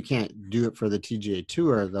know you can't do it for the TGA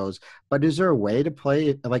Tour of those, but is there a way to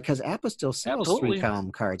play because APBA still sells Absolutely. 3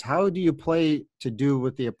 column cards? How do you play to do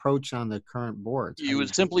with the approach on the current boards? You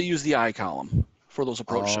would simply use the I column for those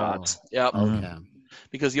approach shots. Yep. Okay.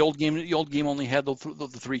 Because the old game only had the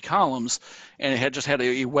 3 columns, and it had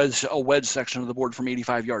a wedge section of the board from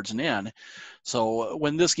 85 yards and in. So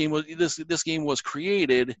when this game was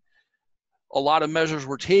created, a lot of measures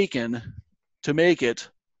were taken to make it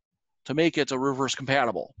a reverse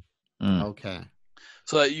compatible. Okay.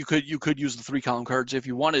 So that you could use the 3 column cards if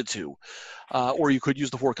you wanted to, or you could use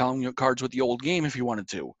the 4 column cards with the old game if you wanted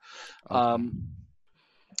to. Okay.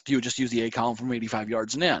 You would just use the A column from 85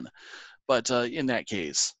 yards and in. But in that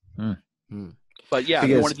case, but yeah, if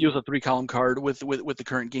you wanted to use a 3 column card with the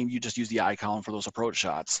current game, you just use the I column for those approach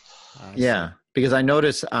shots. Yeah, because I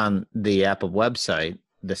noticed on the APBA website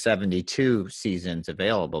the 72 season's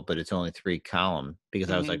available, but it's only 3 column. Because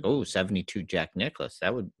I was like, 72 Jack Nicklaus,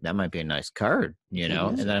 that might be a nice card,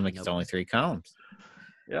 And then I'm like, it's only 3 columns.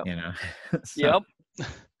 Yep. So. Yep.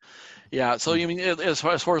 Yeah, so I mean, as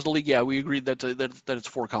far as the league, yeah, we agreed that it's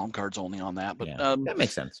 4 column cards only on that, but that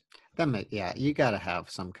makes sense. You got to have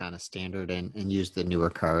some kind of standard and use the newer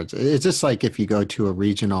cards. It's just like if you go to a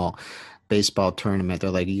regional baseball tournament, they're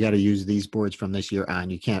like, you got to use these boards from this year on.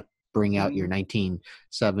 You can't bring out your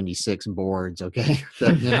 1976 boards, okay?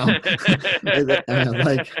 We're not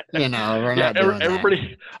doing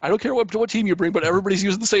everybody. I don't care what team you bring, but everybody's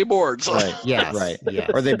using the same boards. Right. Yeah. Right. Yeah.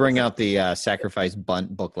 Or they bring out the sacrifice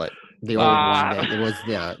bunt booklet. The old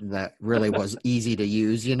one that really was easy to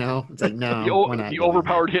use, It's like, no, we're not the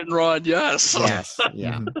overpowered hit and run, yes. Yes,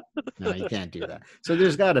 yeah. No, you can't do that. So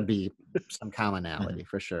there's got to be some commonality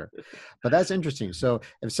for sure. But that's interesting. So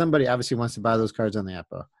if somebody obviously wants to buy those cards on the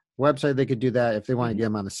APBA website, they could do that. If they want to get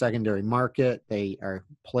them on the secondary market, they are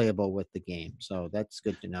playable with the game. So that's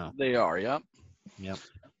good to know. They are, yep. Yep.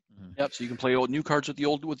 Yep. So you can play new cards with the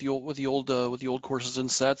old courses and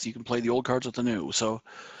sets. You can play the old cards with the new. So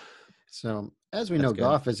as we know,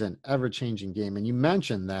 golf is an ever-changing game. And you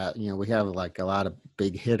mentioned that, we have like a lot of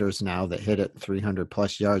big hitters now that hit it 300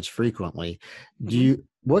 plus yards frequently.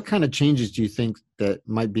 What kind of changes do you think that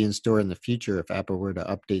might be in store in the future if APBA were to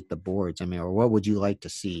update the boards? I mean, or what would you like to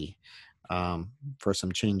see for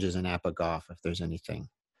some changes in APBA golf, if there's anything?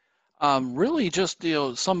 Really, just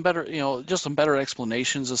some better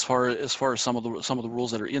explanations as far as some of the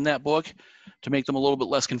rules that are in that book, to make them a little bit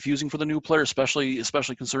less confusing for the new player, especially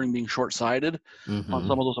concerning being short-sighted on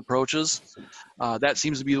some of those approaches. That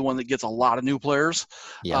seems to be the one that gets a lot of new players.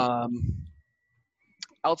 Yeah.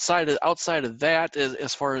 Outside of that,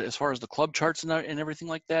 as far as the club charts and everything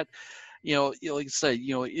like that, like I said,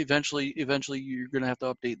 eventually you're going to have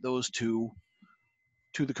to update those to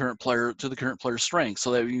to the current player's strength.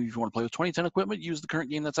 So that if you want to play with 2010 equipment, use the current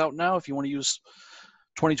game that's out now. If you want to use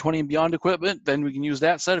 2020 and beyond equipment, then we can use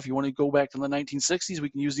that set. If you want to go back to the 1960s, we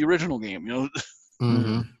can use the original game.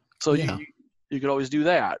 Mm-hmm. So Yeah. you could always do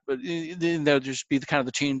that, but then that would just be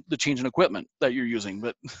the change in equipment that you're using.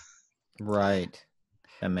 But Right.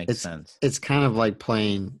 That makes sense. It's kind of like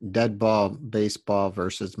playing dead ball baseball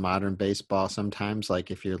versus modern baseball. Sometimes,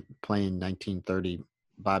 like if you're playing 1930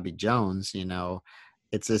 Bobby Jones,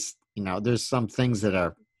 it's just, there's some things that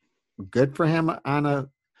are good for him on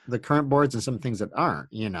the current boards and some things that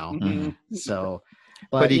aren't, Mhm. So,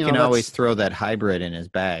 But he can always that's- throw that hybrid in his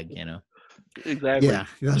bag, exactly. Yeah,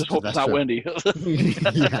 Just hope it's not true. windy.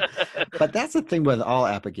 Yeah. But that's the thing with all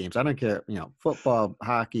APBA games. I don't care, football,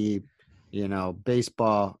 hockey,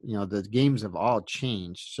 baseball, the games have all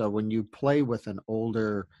changed. So when you play with an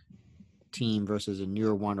older team versus a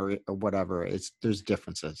newer one or whatever, there's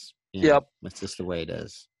differences. Yep. It's just the way it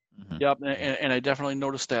is. Mhm. Yep, and I definitely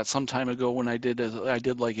noticed that some time ago when I did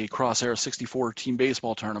like a Crosshair 64 team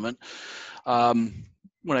baseball tournament.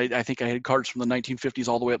 When I think I had cards from the 1950s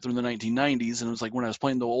all the way up through the 1990s, and it was like when I was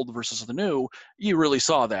playing the old versus the new, you really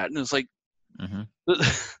saw that, and it's like Mhm.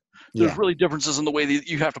 there's really differences in the way that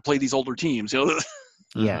you have to play these older teams.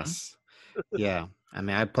 Yes. Yeah. I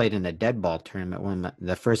mean, I played in a dead ball tournament.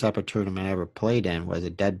 The first APBA tournament I ever played in was a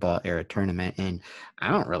dead ball era tournament, and I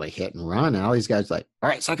don't really hit and run. And all these guys are like, all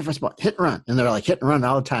right, second first ball, hit and run, and they're like hit and run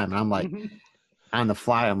all the time. And I'm like, on the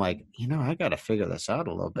fly, I'm like, I got to figure this out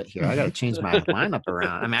a little bit here. I got to change my lineup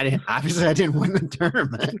around. I mean, I didn't win the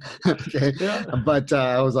tournament, okay, but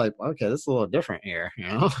I was like, okay, this is a little different here,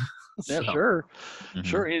 Yeah, So, sure. Mhm.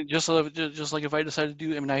 Sure. And just like if I decided to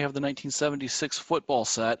do, I mean, I have the 1976 football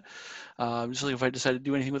set. Just like if I decided to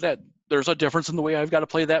do anything with that, there's a difference in the way I've got to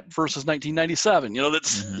play that versus 1997.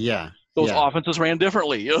 That's Mhm. Yeah. those yeah. offenses ran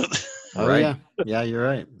differently. Oh Right. yeah, you're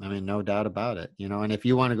right. I mean, no doubt about it. And if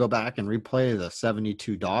you want to go back and replay the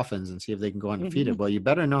 72 Dolphins and see if they can go undefeated, well, you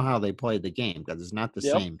better know how they played the game because it's not the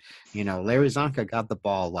Yep. same. Larry Zonka got the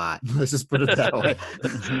ball a lot. Let's just put it that way.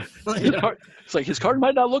 It's like his card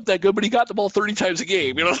might not look that good, but he got the ball 30 times a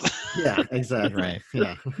game. Yeah, exactly. Right.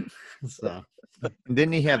 Yeah. So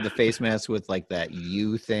Didn't he have the face mask with like that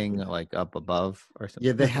U thing like up above or something?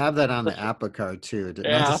 yeah, they have that on the APBA card too.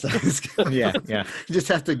 Yeah. Yeah, yeah. You just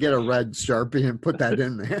have to get a red Sharpie and put that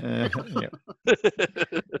in there. Yeah.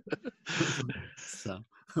 So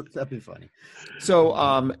that'd be funny.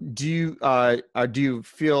 So, do you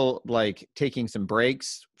feel like taking some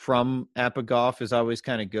breaks from APBA golf is always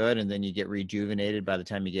kind of good, and then you get rejuvenated by the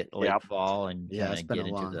time you get late Yep. fall and Yeah, kind it's of been get a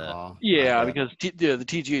into long the haul. Yeah, I bet. because the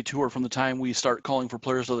TGA Tour, from the time we start calling for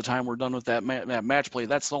players to the time we're done with that match play,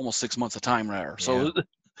 that's almost 6 months of time there. So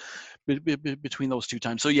between those two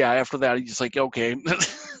times. So yeah, after that, it's like, okay,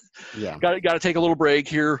 Yeah, got to take a little break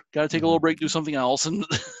here. Got to take a little break, do something else, and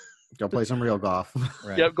go play some real golf.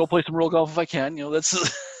 right. yeah, go play some real golf if I can.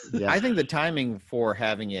 That's Yeah. I think the timing for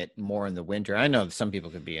having it more in the winter, I know that some people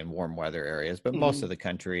could be in warm weather areas, but most of the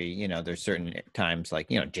country, there's certain times like,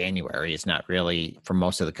 January is not really for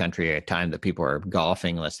most of the country a time that people are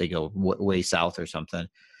golfing unless they go way south or something.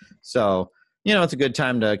 So, it's a good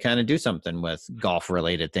time to kind of do something with golf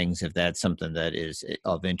related things if that's something that is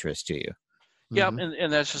of interest to you. yeah, Mhm.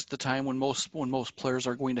 and that's just the time when most players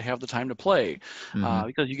are going to have the time to play, Mhm.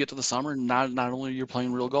 because you get to the summer, and not only you're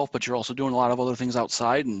playing real golf, but you're also doing a lot of other things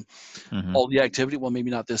outside and Mhm. all the activity. Well, maybe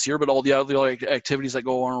not this year, but all the other activities that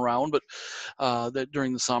go on around, but that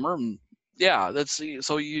during the summer. And yeah, that's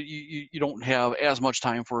so you don't have as much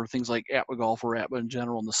time for things like APBA golf or APBA in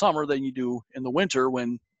general in the summer than you do in the winter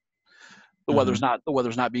when the weather's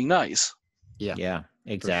not being nice. Yeah. Yeah,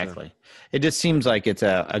 exactly. It just seems like it's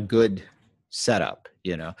a good setup,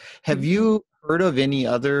 Have you heard of any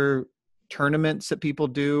other tournaments that people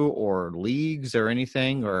do or leagues or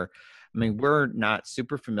anything? Or, I mean, we're not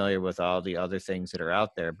super familiar with all the other things that are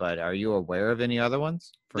out there, but are you aware of any other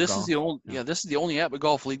ones for This golf? is the only this is the only APBA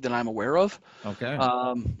golf league that I'm aware of. Okay.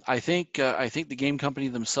 I think the game company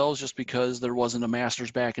themselves, just because there wasn't a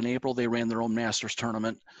Masters back in April, they ran their own Masters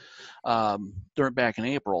tournament back in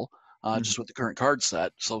April, just with the current card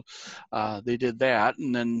set. So they did that,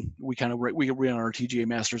 and then we ran our TGA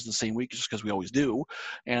Masters the same week, just because we always do.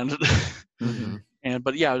 And Mhm.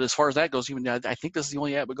 but yeah, as far as that goes, even I think this is the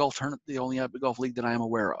only APBA golf tournament, the only APBA golf league that I am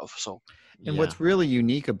aware of. So And what's really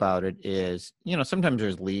unique about it is, sometimes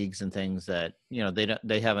there's leagues and things that,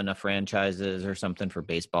 they have enough franchises or something for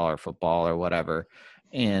baseball or football or whatever.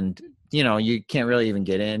 And, you can't really even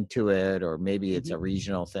get into it, or maybe it's a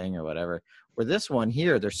regional thing or whatever. Where this one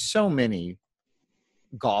here, there's so many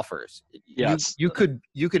golfers. yes, You could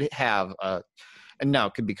have and now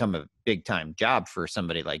it could become a big time job for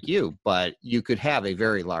somebody like you, but you could have a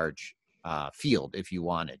very large field if you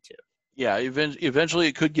wanted to. Yeah, eventually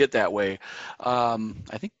it could get that way. I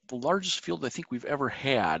think the largest field I think we've ever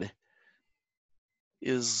had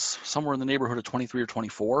is somewhere in the neighborhood of 23 or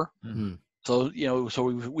 24. Mhm. So so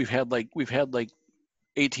we've had like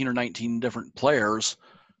 18 or 19 different players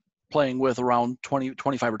playing with around 20,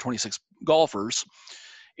 25 or 26 golfers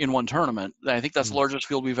in one tournament. I think that's the largest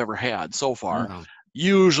field we've ever had so far. Wow.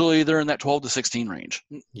 Usually they're in that 12 to 16 range.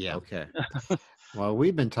 Yeah. Okay. Well,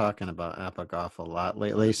 we've been talking about APBA golf a lot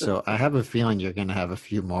lately, so I have a feeling you're going to have a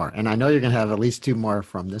few more, and I know you're going to have at least 2 more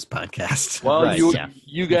from this podcast. Well, Right, you yeah.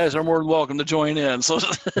 you guys are more than welcome to join in. So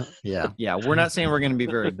Yeah. Yeah, we're not saying we're going to be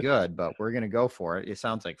very good, but we're going to go for it. It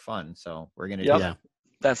sounds like fun, so we're going to Yep. do it. Yeah.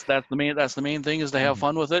 that's the main thing, is to have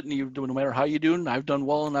fun with it, and you do, no matter how you do. And I've done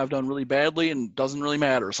well and I've done really badly, and it doesn't really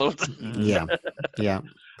matter. So Mhm. Yeah. Yeah.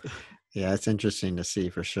 Yeah. It's interesting to see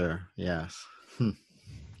for sure. Yes.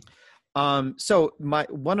 So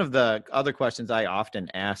one of the other questions I often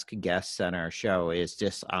ask guests on our show is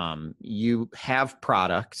just, you have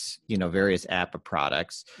products, various APBA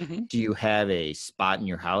products. Mhm. Do you have a spot in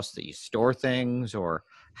your house that you store things, or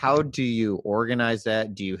how do you organize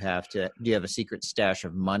that? Do you have a secret stash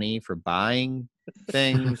of money for buying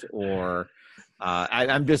things, or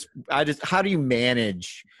how do you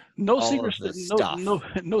manage no all secret, of this no,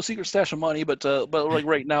 stuff? no secret stash of money, but like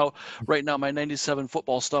right now, my '97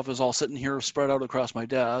 football stuff is all sitting here spread out across my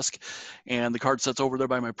desk, and the card set's over there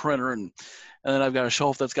by my printer, and then I've got a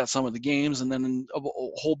shelf that's got some of the games, and then a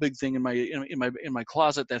whole big thing in my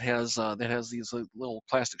closet that has these little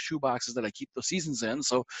plastic shoe boxes that I keep the seasons in.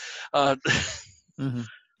 So, Mhm.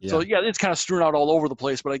 Yeah. so yeah, it's kind of strewn out all over the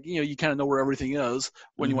place, but you kind of know where everything is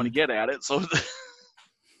when you want to Mhm. get at it. So,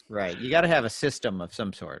 Right. You got to have a system of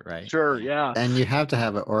some sort, right? sure, yeah. And you have to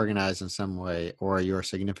have it organized in some way, or your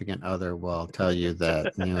significant other will tell you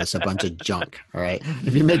that it's a bunch of junk. All right,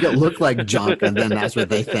 if you make it look like junk, and then that's what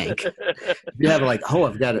they think. If you have it like, oh,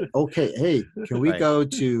 I've got it. Okay, hey, can we Right. go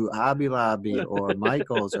to Hobby Lobby or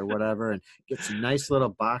Michael's or whatever and get some nice little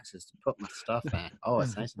boxes to put my stuff in? Oh,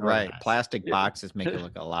 it's nice and Right. organized. Plastic Yeah. boxes make it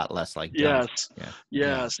look a lot less like junk. Yes. Yeah.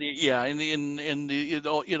 Yes. Yeah. And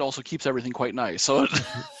it also keeps everything quite nice. So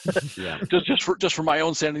Yeah. just for my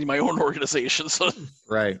own sanity, my own organization. So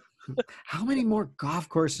Right. How many more golf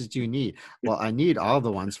courses do you need? Well, I need all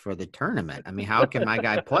the ones for the tournament. I mean, how can my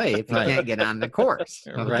guy play if he Right. can't get on the course?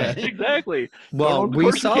 Right. exactly. Well, Of we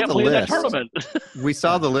course you saw can't the play in that list. tournament. We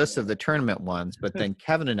saw the list of the tournament ones, but then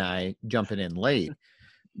Kevin and I, jumping in late,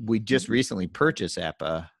 we just recently purchased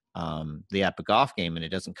the APBA golf game, and it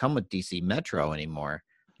doesn't come with DC Metro anymore.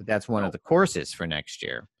 But that's one of the courses for next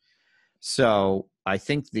year. So I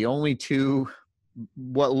think the only 2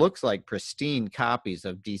 what looks like pristine copies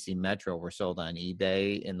of DC Metro were sold on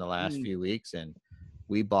eBay in the last few weeks, and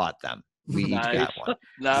we bought them. We each Nice. got one.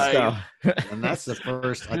 Nice. So, And that's the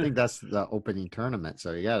first. I think that's the opening tournament,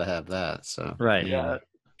 so you got to have that. So right. Yeah.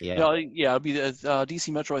 yeah. Yeah, it'll be the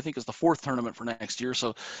DC Metro. I think is the 4th tournament for next year.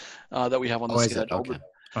 So that we have on the Oh, is schedule. it? Okay.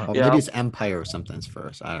 Oh, Well, yeah. maybe it's Empire or something's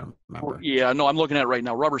first. I don't remember. Yeah, no, I'm looking at it right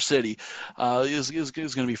now. Rubber City is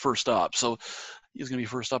going to be first up. So he's going to be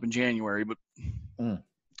first up in January.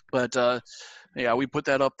 But yeah, we put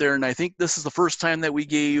that up there, and I think this is the first time that we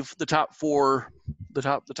gave the top 4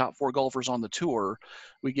 golfers on the tour.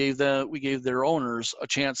 We gave their owners a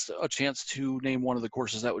chance to name one of the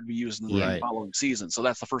courses that would be used in the Right. following season. So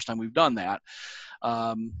that's the first time we've done that.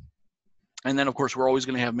 And then, of course, we're always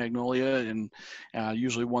going to have Magnolia, and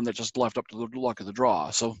usually one that just left up to the luck of the draw.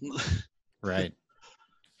 So, Right.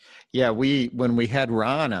 Yeah, when we had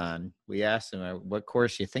Ron on, we asked him, what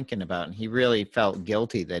course you thinking about? And he really felt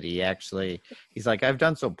guilty that he's like, I've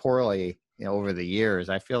done so poorly over the years.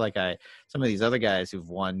 I feel like some of these other guys who've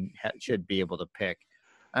won should be able to pick.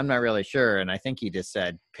 I'm not really sure. And I think he just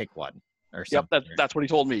said, pick one or yep, something. that's what he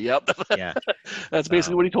told me. Yep. Yeah. That's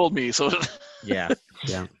basically what he told me. So, Yeah.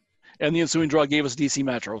 Yeah. and the ensuing draw gave us DC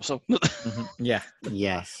Metro. So, Mhm. Yeah.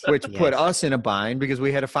 Yes. Which Yes. put us in a bind because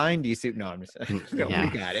we had to find DC. No, I'm just no, Yeah.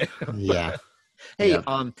 we got it. Yeah. Hey,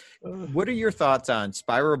 Yeah. what are your thoughts on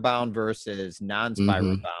spiral bound versus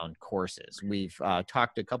non-spiral bound courses? We've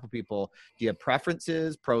talked to a couple people. Do you have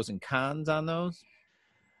preferences, pros and cons on those?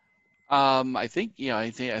 I think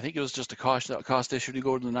it was just a cost issue to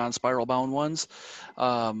go to the non-spiral bound ones.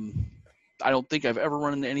 I don't think I've ever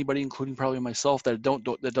run into anybody, including probably myself, that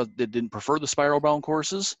didn't prefer the spiral bound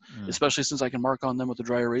courses, especially since I can mark on them with the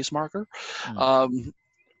dry erase marker.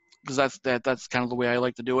 Because that's kind of the way I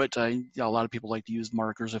like to do it. A lot of people like to use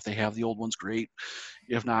markers if they have the old ones, great.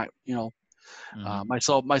 If not,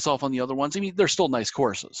 myself on the other ones. I mean, they're still nice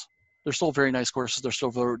courses. they're still very nice courses. They're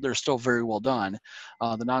still very well done,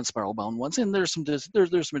 the non-spiral bound ones. And there's some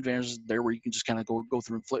advantages there where you can just kind of go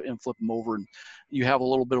through and flip them over, and you have a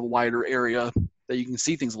little bit of a wider area that you can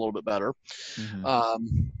see things a little bit better.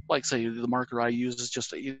 Like say the marker I use is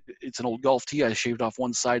it's an old golf tee. I shaved off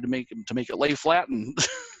one side to make it lay flat, and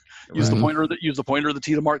use the pointer of the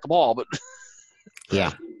tee to mark the ball. But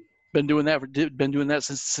yeah. Been doing that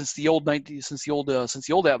since the old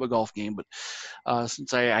APBA golf game, but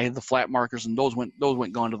since I had the flat markers, and those went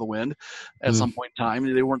gone to the wind at some point in time.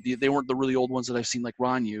 They weren't the really old ones that I've seen like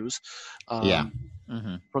Ron use from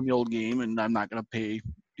the old game, and I'm not going to pay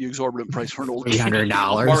the exorbitant price for an old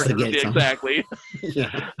 $300 to get some. Exactly.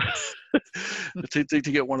 Yeah. to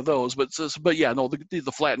get one of those, but yeah, no,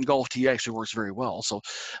 the flattened golf tee actually works very well. So,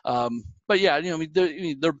 but yeah, I mean,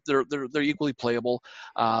 they're equally playable.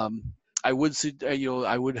 I would see,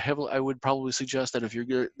 I would probably suggest that if you're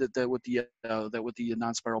good, that with the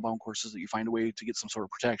non-spiral bound courses, that you find a way to get some sort of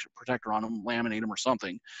protector on them, laminate them or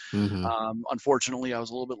something. Unfortunately, I was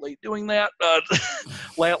a little bit late doing that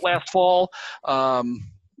last fall.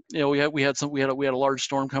 We had a large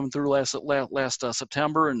storm coming through last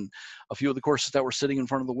September, and a few of the courses that were sitting in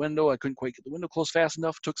front of the window, I couldn't quite get the window closed fast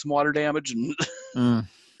enough. Took some water damage, and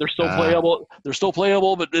they're still playable. They're still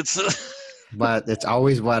playable, but it's but it's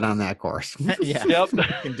always wet on that course. Yeah. Yep.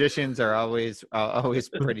 Conditions are always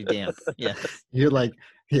pretty damp. Yeah. You're like,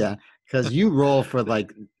 yeah, because you roll for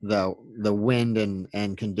like the wind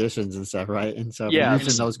and conditions and stuff, right? And so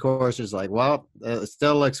using those courses, like, well, it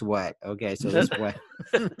still looks wet. Okay, so it's wet.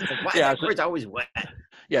 It's always wet.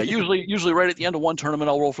 Yeah, usually right at the end of one tournament,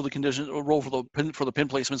 I'll roll for the conditions, roll for the pin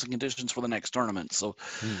placements and conditions for the next tournament. So,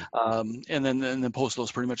 and then post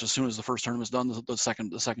those pretty much as soon as the first tournament's done. The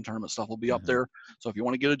second tournament stuff will be up there. So if you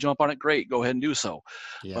want to get a jump on it, great, go ahead and do so.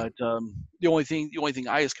 Yeah. But the only thing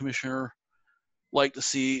I as commissioner like to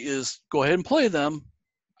see is go ahead and play them.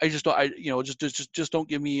 I just don't, just don't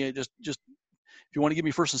give me just if you want to give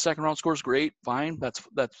me first and second round scores, great, fine. That's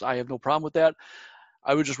I have no problem with that.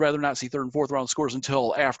 I would just rather not see third and fourth round scores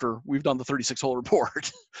until after we've done the 36-hole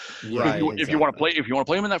report. Right. If you want to play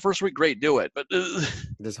them in that first week, great, do it. But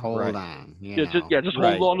just hold on. Just hold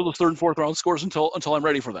on to those third and fourth round scores until I'm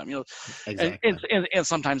ready for them. Exactly. And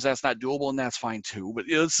sometimes that's not doable, and that's fine too. But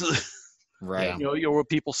it's right. Where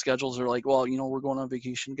people's schedules are like, well, we're going on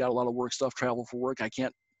vacation, got a lot of work stuff, travel for work. I'm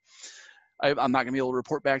not going to be able to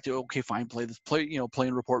report back to. Okay, fine, play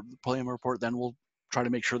and report. Then we'll try to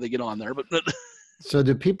make sure they get on there. But so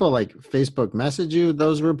do people like Facebook message you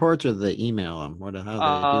those reports, or do they email them? How do they do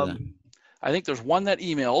that? I think there's one that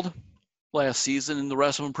emailed last season, and the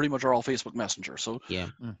rest of them pretty much are all Facebook Messenger. So yeah.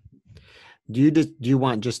 Do you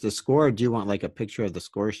want just the score, or do you want like a picture of the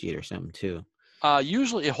score sheet or something too?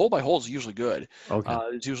 Usually hole by hole is usually good. Okay.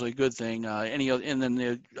 It's usually a good thing. And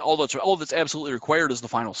then all that's absolutely required is the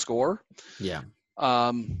final score. Yeah.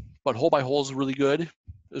 But hole by hole is really good.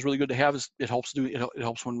 Is really good to have. It helps when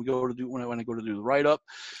I go to do the write up.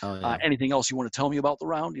 Oh, yeah. Anything else you want to tell me about the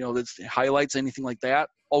round? That's highlights, anything like that.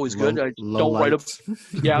 Always good. Don't write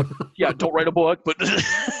a book, but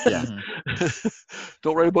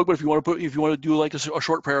don't write a book. But if you want to do like a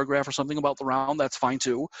short paragraph or something about the round, that's fine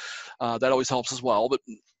too. That always helps as well. But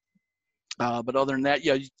other than that,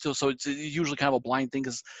 so it's usually kind of a blind thing,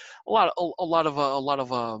 because a lot of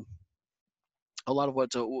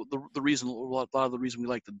the reason we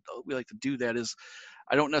like to do that is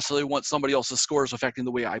I don't necessarily want somebody else's scores affecting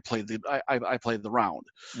the way I play the round.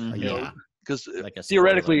 Because like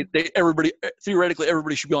theoretically everybody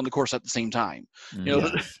should be on the course at the same time.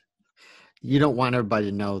 You don't want everybody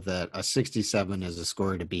to know that a 67 is a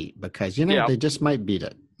score to beat, because they just might beat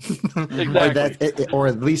it. Exactly. or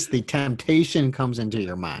at least the temptation comes into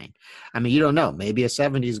your mind. I mean, you don't know. Maybe a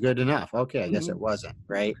 70 is good enough. Okay, I guess it wasn't,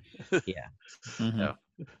 right? Yeah. Yeah.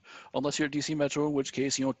 Unless you're at DC Metro, in which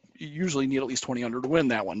case, you usually need at least 20 under to win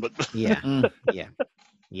that one. But yeah.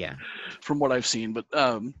 From what I've seen, but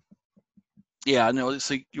it's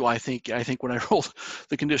like, I think when I rolled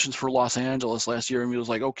the conditions for Los Angeles last year, and it was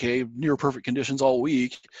like, okay, near perfect conditions all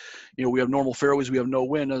week. We have normal fairways, we have no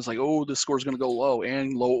wind. I was like, oh, this score's going to go low,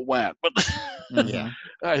 and low it went. But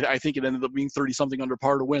I think it ended up being 30 something under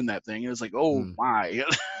par to win that thing. And it's like, oh my.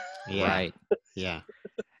 Right. Yeah.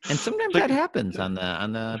 And sometimes that happens on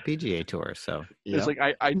the PGA Tour. So it's like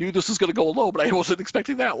I knew this was going to go low, but I wasn't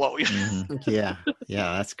expecting that low. Yeah,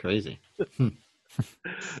 that's crazy.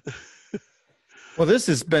 Well, this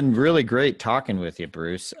has been really great talking with you,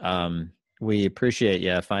 Bruce. We appreciate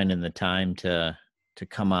you finding the time to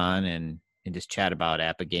come on and just chat about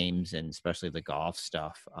APBA games, and especially the golf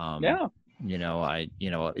stuff.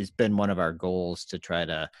 It's been one of our goals to try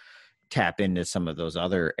to tap into some of those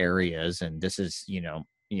other areas. And this is,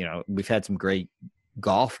 we've had some great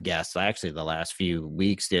golf guests actually the last few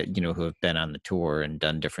weeks that, who have been on the tour and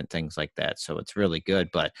done different things like that. So it's really good.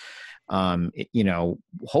 But,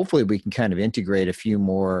 hopefully we can kind of integrate a few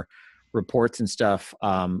more reports and stuff,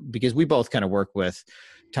 because we both kind of work with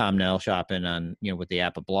Tom Nelshoppin on, with the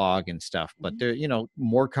APBA blog and stuff, but there,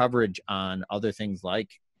 more coverage on other things like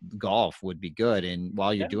golf would be good. And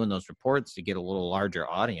while you're doing those reports to get a little larger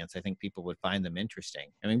audience, I think people would find them interesting.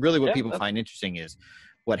 I mean, really what people find interesting is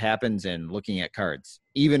what happens in looking at cards,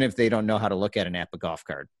 even if they don't know how to look at an APBA golf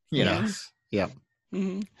card, Yes. Yeah.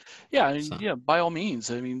 Mm-hmm. Yeah, by all means.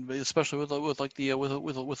 I mean, especially with like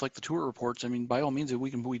the tour reports. I mean, by all means, we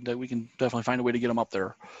can definitely find a way to get them up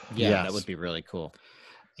there. Yeah, that would be really cool.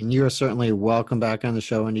 And you are certainly welcome back on the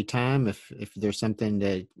show anytime. If there's something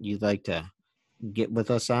that you'd like to get with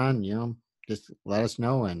us on, just let us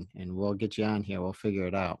know and we'll get you on here. We'll figure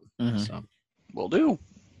it out. Mm-hmm. So we'll do.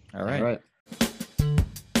 All right. All right.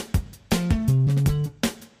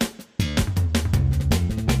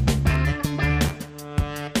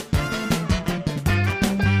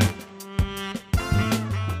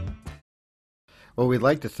 Well, we'd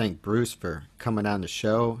like to thank Bruce for coming on the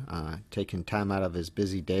show, taking time out of his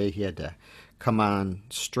busy day. He had to come on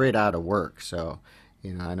straight out of work. So,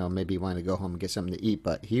 I know maybe he wanted to go home and get something to eat,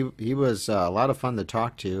 but he was a lot of fun to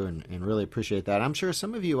talk to and really appreciate that. I'm sure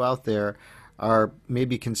some of you out there are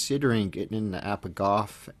maybe considering getting into APBA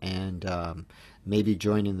golf and maybe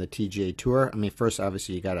joining the TGA Tour. I mean, first,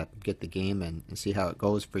 obviously, you got to get the game and see how it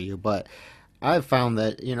goes for you. But I've found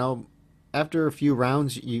that, after a few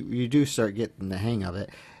rounds, you do start getting the hang of it.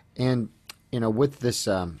 And, with this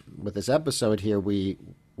episode here, we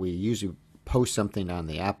usually post something on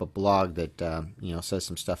the APBA blog that, says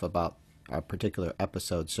some stuff about a particular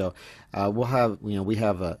episode. So we'll have, we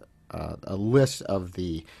have a list of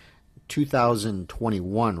the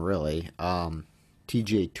 2021, really,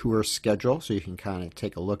 TGA Tour schedule. So you can kind of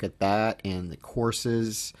take a look at that and the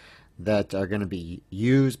courses that are going to be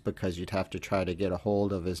used, because you'd have to try to get a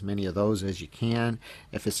hold of as many of those as you can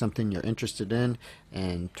if it's something you're interested in,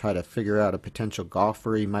 and try to figure out a potential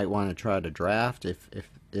golfer you might want to try to draft if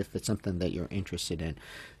it's something that you're interested in.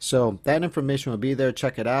 So that information will be there.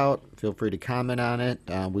 Check it out. Feel free to comment on it.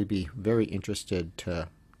 We'd be very interested to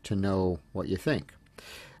know what you think.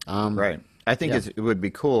 Right. I think it would be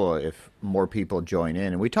cool if more people join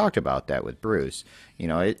in, and we talked about that with Bruce.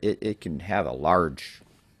 It can have a large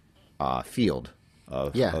field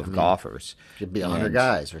of golfers. Could be 100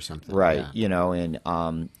 guys or something. Right. Yeah.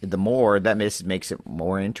 And the more that makes it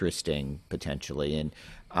more interesting potentially. And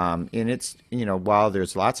it's, while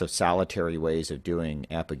there's lots of solitary ways of doing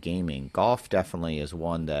APBA gaming, golf definitely is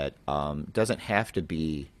one that doesn't have to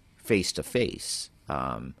be face to face.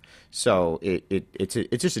 So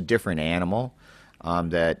it's just a different animal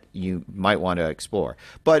that you might want to explore.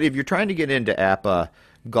 But if you're trying to get into APBA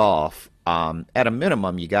golf, at a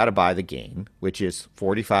minimum, you got to buy the game, which is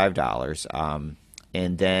 $45,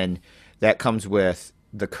 and then that comes with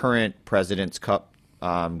the current President's Cup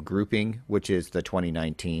grouping, which is the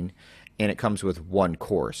 2019, and it comes with one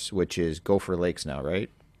course, which is Gopher Lakes now, right,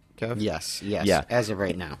 Kev? Yes, yeah. As of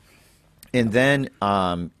right now. And then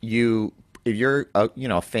if you're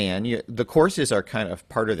a fan, the courses are kind of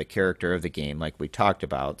part of the character of the game, like we talked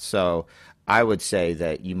about. So I would say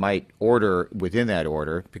that you might order within that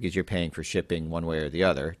order, because you're paying for shipping one way or the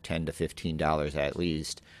other, $10 to $15 at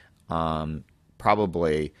least.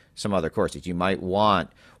 Probably some other courses. You might want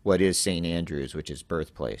what is St. Andrews, which is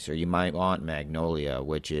Birthplace, or you might want Magnolia,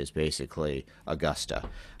 which is basically Augusta.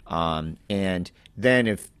 And then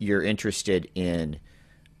if you're interested in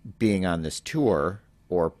being on this tour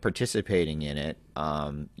or participating in it,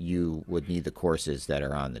 you would need the courses that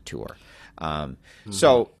are on the tour.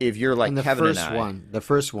 So if you're like Kevin and I, the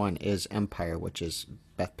first one is Empire, which is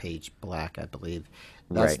Bethpage Black, I believe.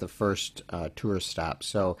 That's the first tour stop.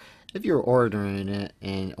 So if you're ordering it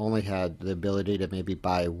and only had the ability to maybe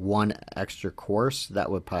buy one extra course, that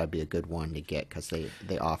would probably be a good one to get, because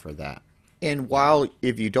they offer that. And while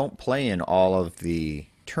if you don't play in all of the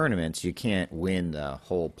tournaments, you can't win the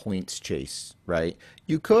whole points chase, right?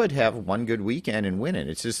 You could have one good weekend and win it.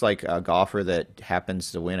 It's just like a golfer that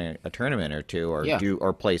happens to win a tournament or two,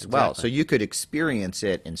 or plays well. So you could experience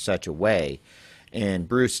it in such a way. And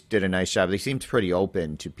Bruce did a nice job. He seems pretty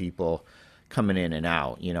open to people coming in and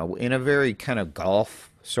out, in a very kind of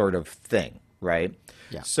golf sort of thing, right?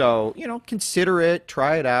 Yeah. So, consider it,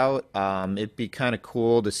 try it out. It'd be kind of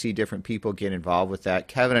cool to see different people get involved with that.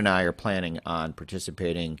 Kevin and I are planning on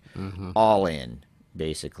participating all in,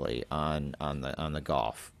 basically, on the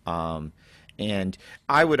golf. And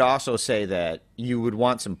I would also say that you would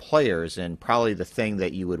want some players, and probably the thing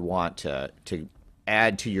that you would want to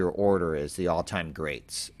add to your order is the all-time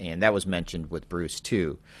greats, and that was mentioned with Bruce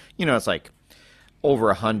too. You know, it's like over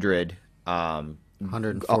 100.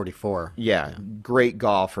 144. Yeah, great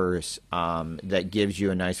golfers that gives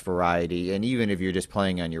you a nice variety, and even if you're just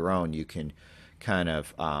playing on your own, you can kind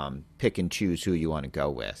of pick and choose who you want to go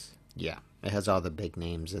with. Yeah, it has all the big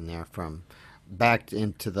names in there from back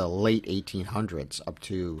into the late 1800s up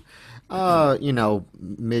to,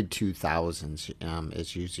 mid 2000s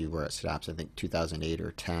is usually where it stops. I think 2008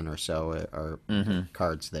 or 10 or so are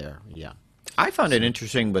cards there. Yeah. I found it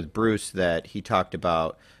interesting with Bruce that he talked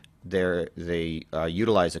about they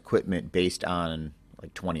utilize equipment based on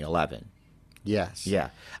like 2011. Yes.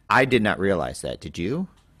 Yeah, I did not realize that. Did you?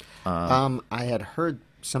 I had heard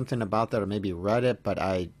something about that or maybe read it, but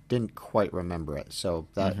I didn't quite remember it. So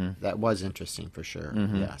that was interesting for sure.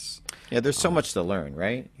 Yes. Yeah, there's so much to learn,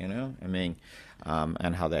 right? You know, I mean,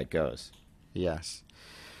 and how that goes. Yes.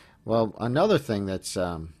 Well, another thing that's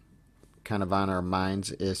kind of on our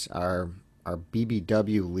minds is our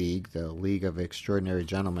BBW League, the League of Extraordinary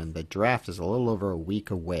Gentlemen. The draft is a little over a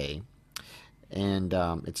week away, and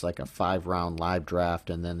it's like a 5-round live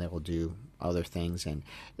draft, and then they will do other things, and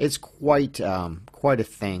it's quite a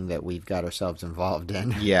thing that we've got ourselves involved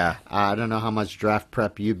in. Yeah. I don't know how much draft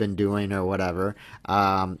prep you've been doing or whatever.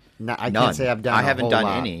 I None. can't say I've done. I haven't whole done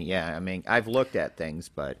lot. any. Yeah, I mean, I've looked at things,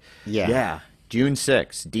 but Yeah. June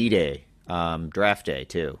 6th, D-Day, draft day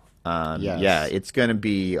too. Yes. Yeah, it's going to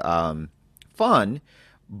be fun,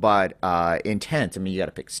 but intense. I mean, you got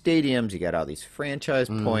to pick stadiums, you got all these franchise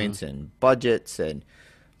points and budgets, and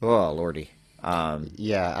oh lordy.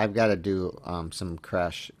 Yeah, I've got to do some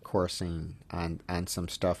crash coursing on some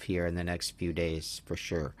stuff here in the next few days for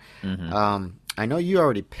sure. I know you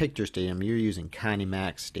already picked your stadium. You're using Connie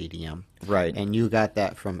Mack Stadium, Right. And you got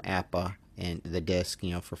that from APA and the disc,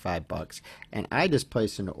 for $5. And I just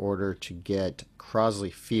placed an order to get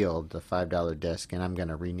Crosley Field, the $5 disc, and I'm going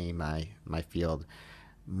to rename my field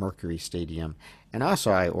Mercury Stadium. And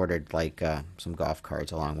also I ordered like some golf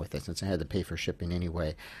cards along with it since I had to pay for shipping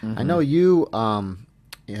anyway. I know you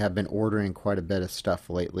have been ordering quite a bit of stuff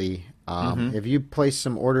lately. Have you placed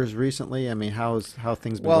some orders recently? I mean, how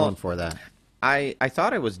things been going for that? I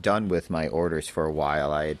thought I was done with my orders for a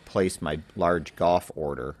while. I had placed my large golf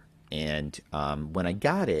order, and when I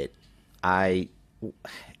got it, I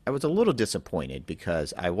was a little disappointed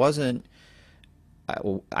because I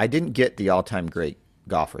didn't get the all-time great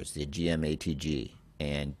golfers, the GM-ATG,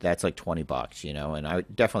 and that's like $20, and I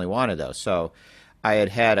definitely wanted those. So I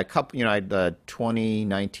had a couple, the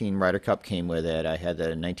 2019 Ryder Cup came with it. I had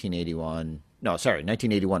the 1981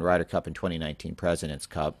 Ryder Cup and 2019 President's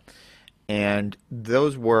Cup. And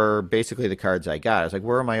those were basically the cards I got. I was like,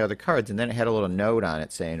 where are my other cards? And then it had a little note on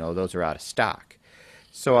it saying, oh, those are out of stock.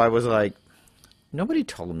 So I was like, nobody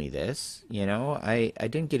told me this. I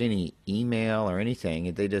didn't get any email or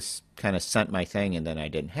anything. They just kind of sent my thing, and then I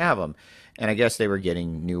didn't have them. And I guess they were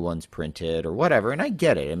getting new ones printed or whatever. And I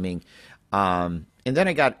get it. I mean, and then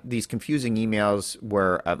I got these confusing emails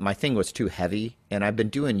where my thing was too heavy. And I've been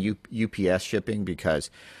doing UPS shipping because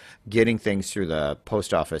getting things through the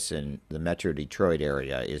post office in the Metro Detroit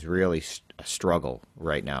area is really a struggle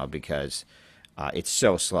right now because it's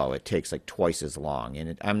so slow. It takes like twice as long.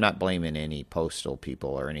 And I'm not blaming any postal people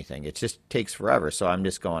or anything. It just takes forever. So I'm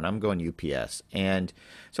going UPS. And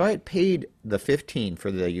so I had paid the $15 for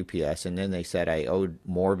the UPS, and then they said I owed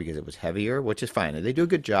more because it was heavier, which is fine. And they do a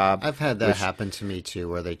good job. I've had that happen to me too,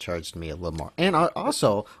 where they charged me a little more. And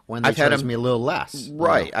also when they charged me a little less.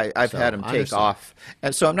 Right. I've had them take off.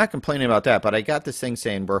 And so I'm not complaining about that, but I got this thing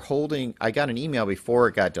saying I got an email before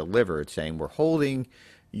it got delivered saying we're holding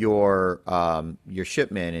your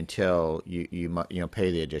shipment until you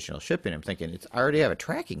pay the additional shipping. I'm thinking I already have a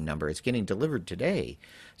tracking number. It's getting delivered today.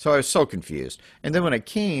 So I was so confused. And then when I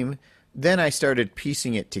came, then I started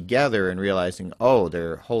piecing it together and realizing, oh,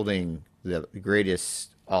 they're holding the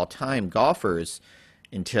greatest all-time golfers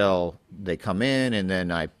until they come in, and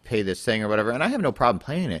then I pay this thing or whatever. And I have no problem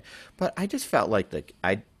paying it, but I just felt like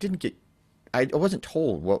I wasn't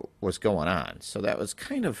told what was going on. So that was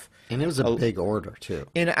kind of... And it was a big order, too.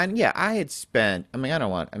 And yeah, I had spent...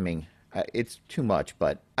 it's too much,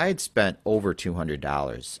 but I had spent over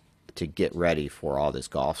 $200 to get ready for all this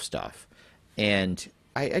golf stuff. And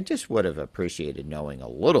I just would have appreciated knowing a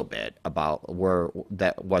little bit about where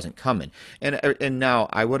that wasn't coming. And now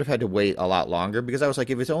I would have had to wait a lot longer because I was like,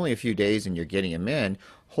 if it's only a few days and you're getting them in,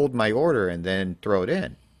 hold my order and then throw it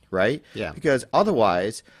in. Right? Yeah. Because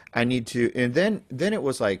otherwise I need to, and then it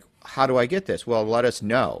was like, how do I get this? Well, let us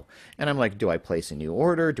know. And I'm like, do I place a new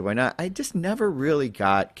order? Do I not? I just never really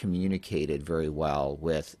got communicated very well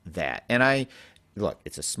with that. And look,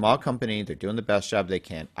 it's a small company. They're doing the best job they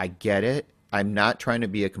can. I get it. I'm not trying to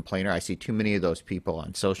be a complainer. I see too many of those people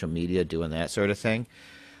on social media doing that sort of thing.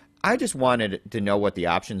 I just wanted to know what the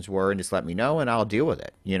options were and just let me know and I'll deal with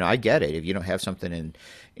it. I get it. If you don't have something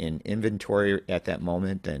in inventory at that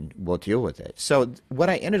moment, then we'll deal with it. So what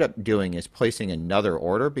I ended up doing is placing another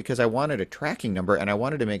order because I wanted a tracking number and I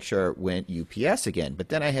wanted to make sure it went UPS again. But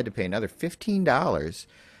then I had to pay another $15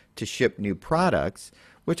 to ship new products,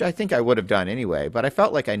 which I think I would have done anyway. But I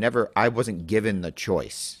felt like I wasn't given the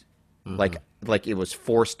choice. Mm-hmm. Like it was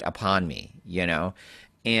forced upon me.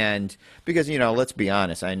 And because, let's be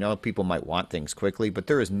honest, I know people might want things quickly, but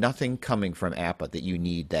there is nothing coming from APBA that you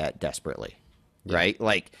need that desperately, right?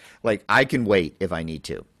 Like I can wait if I need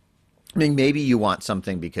to. I mean, maybe you want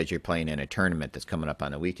something because you're playing in a tournament that's coming up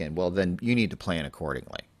on the weekend. Well, then you need to plan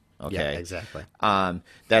accordingly. Okay. Yeah, exactly.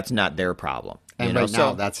 That's not their problem. And right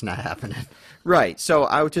now, that's not happening. Right. So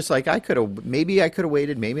I was just like, maybe I could have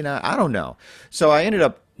waited, maybe not. I don't know. So I ended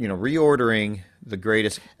up, reordering the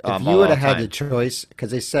greatest. If you would have had the choice, because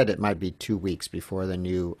they said it might be 2 weeks before the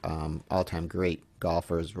new all-time great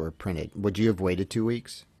golfers were printed, would you have waited 2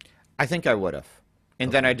 weeks? I think I would have,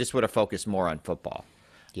 and then I just would have focused more on football.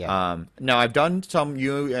 Yeah. Now I've done some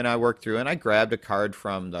you and I worked through, and I grabbed a card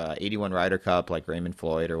from the '81 Ryder Cup, like Raymond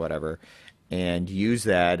Floyd or whatever, and used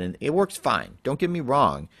that, and it works fine. Don't get me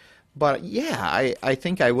wrong. But yeah, I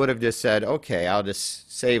think I would have just said, okay, I'll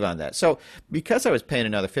just save on that. So because I was paying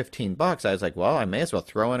another $15, I was like, well, I may as well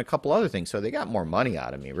throw in a couple other things. So they got more money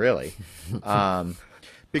out of me, really,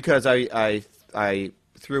 because I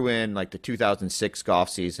threw in like the 2006 golf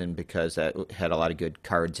season because that had a lot of good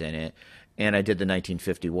cards in it, and I did the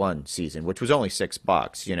 1951 season, which was only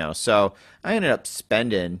 $6, So I ended up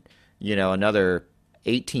spending, another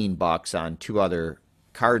 $18 on two other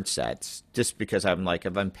card sets just because I'm like,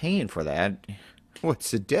 if I'm paying for that,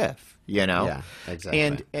 what's the diff, Yeah, exactly.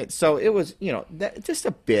 And so it was, that just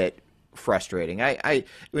a bit frustrating.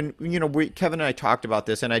 Kevin and I talked about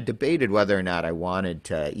this, and I debated whether or not I wanted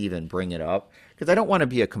to even bring it up because I don't want to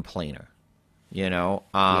be a complainer,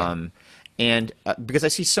 and because I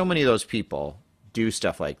see so many of those people do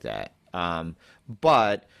stuff like that.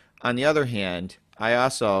 But on the other hand, I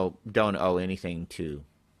also don't owe anything to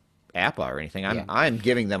APBA or anything. I'm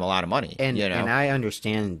giving them a lot of money, and I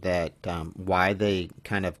understand that why they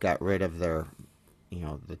kind of got rid of their,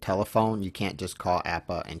 the telephone. You can't just call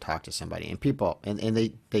APBA and talk to somebody. And people and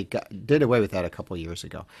they did away with that a couple of years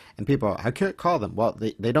ago. And people, I can't call them. Well,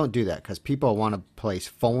 they don't do that because people want to place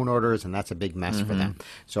phone orders, and that's a big mess for them.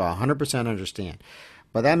 So I 100% understand.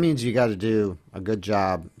 But that means you got to do a good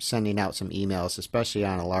job sending out some emails, especially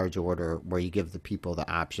on a large order where you give the people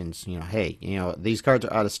the options. Hey, these cards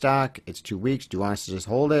are out of stock. It's 2 weeks. Do you want us to just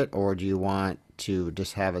hold it, or do you want to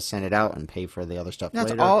just have us send it out and pay for the other stuff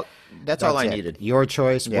later? That's all I needed. Your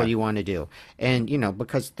choice. What do you want to do? And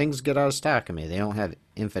because things get out of stock. I mean, they don't have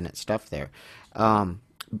infinite stuff there.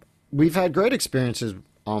 We've had great experiences.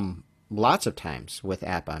 Lots of times with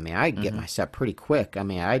APBA. I mean, I get my set pretty quick. I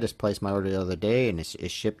mean, I just placed my order the other day, and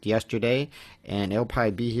it shipped yesterday, and it'll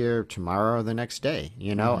probably be here tomorrow or the next day.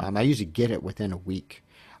 I usually get it within a week,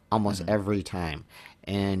 almost every time,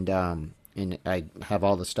 and I have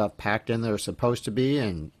all the stuff packed in there it's supposed to be,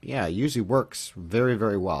 and yeah, it usually works very,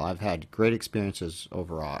 very well. I've had great experiences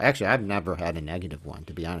overall. Actually, I've never had a negative one,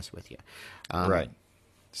 to be honest with you. Right.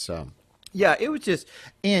 So. Yeah, it was just,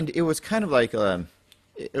 and it was kind of like.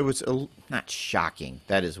 It was not shocking.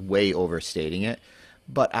 That is way overstating it.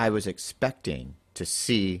 But I was expecting to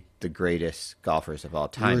see the greatest golfers of all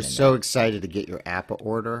time. You were so excited to get your APBA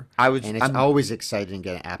order. And I'm always excited to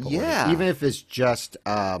get an APBA order, even if it's just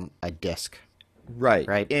a disc.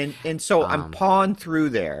 Right. And so I'm pawing through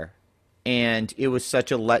there, and it was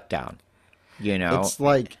such a letdown.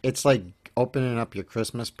 It's like opening up your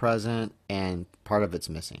Christmas present, and part of it's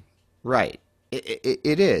missing. Right.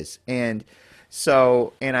 It is. And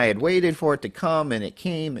so, and I had waited for it to come, and it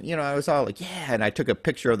came, and, I was all like, yeah, and I took a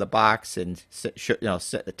picture of the box and,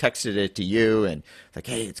 texted it to you, and like,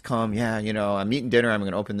 hey, it's come, yeah, I'm eating dinner, I'm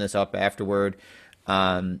going to open this up afterward,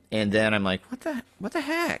 and then I'm like, what the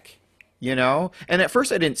heck, And at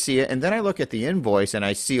first I didn't see it, and then I look at the invoice, and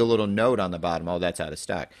I see a little note on the bottom, oh, that's out of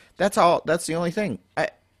stock. That's all, that's the only thing. I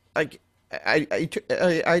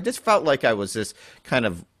just felt like I was this kind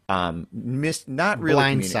of, not really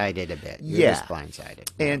blindsided a bit. You're just blindsided.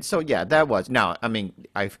 And so that was now. I mean,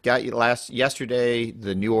 I've got you yesterday.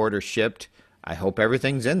 The new order shipped. I hope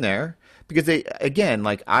everything's in there because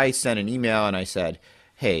I sent an email and I said,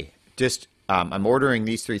 hey, just I'm ordering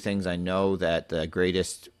these 3 things. I know that the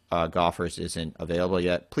greatest golfers isn't available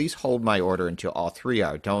yet. Please hold my order until all 3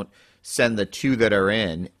 are. Don't send the 2 that are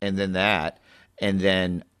in and then that, and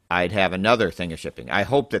then I'd have another thing of shipping. I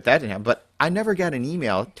hope that didn't happen, but I never got an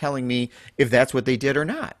email telling me if that's what they did or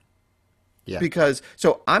not. Yeah. Because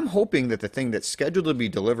so I'm hoping that the thing that's scheduled to be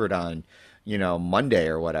delivered on, Monday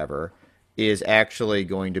or whatever, is actually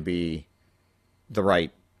going to be the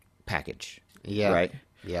right package. Yeah. Right.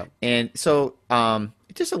 Yeah. And so,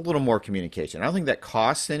 just a little more communication. I don't think that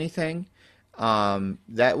costs anything.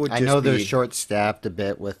 That would I just know they're be, short-staffed a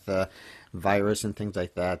bit with the virus and things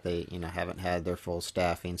like that. They, haven't had their full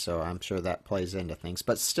staffing, so I'm sure that plays into things.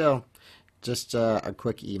 But still, just a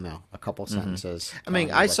quick email, a couple sentences. I mean,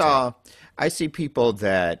 telling you what's up. I see people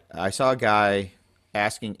that I saw a guy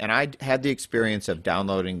asking, and I had the experience of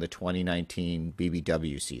downloading the 2019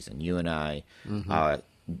 BBW season. You and I,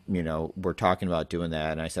 were talking about doing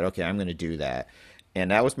that, and I said, okay, I'm going to do that.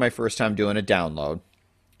 And that was my first time doing a download.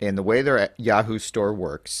 And the way their Yahoo store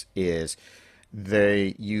works is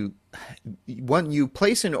when you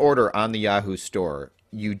place an order on the Yahoo store,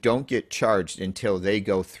 you don't get charged until they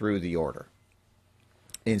go through the order.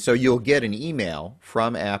 And so you'll get an email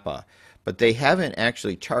from APA, but they haven't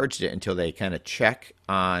actually charged it until they kind of check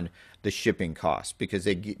on the shipping cost, because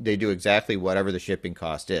they do exactly whatever the shipping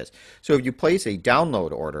cost is. So if you place a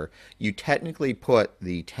download order, you technically put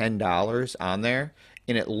the $10 on there,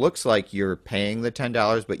 and it looks like you're paying the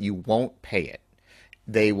 $10, but you won't pay it.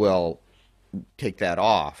 They will take that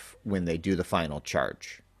off when they do the final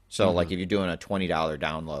charge. So like if you're doing a $20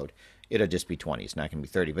 download, it'll just be 20. It's not going to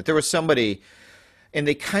be 30. But there was somebody, and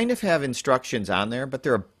they kind of have instructions on there, but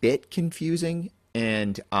they're a bit confusing.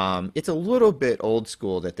 And it's a little bit old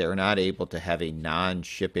school that they're not able to have a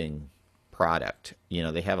non-shipping product.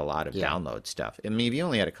 They have a lot of download stuff. I mean, if you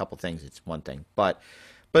only had a couple things, it's one thing. But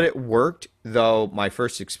it worked, though my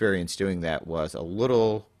first experience doing that was a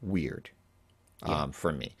little weird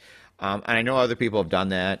for me. And I know other people have done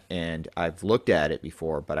that, and I've looked at it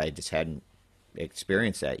before, but I just hadn't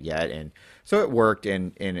experienced that yet. And so it worked,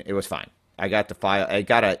 and it was fine. I got the file. I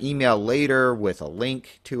got an email later with a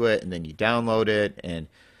link to it, and then you download it, and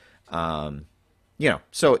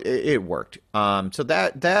so it worked. So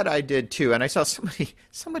that I did too, and I saw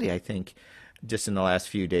somebody I think just in the last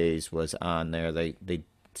few days was on there. They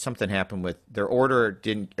something happened with their order.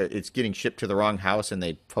 It's getting shipped to the wrong house, and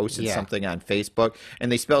they posted something on Facebook, and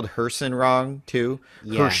they spelled Herson wrong too.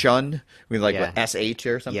 Hershun, what, SH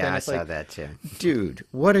or something. Yeah, It's I saw like, that too. dude,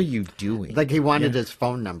 what are you doing? Like he wanted his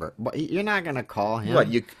phone number. But you're not going to call him. What,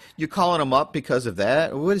 you calling him up because of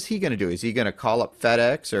that? What is he going to do? Is he going to call up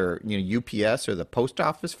FedEx or UPS or the post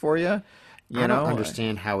office for you? I don't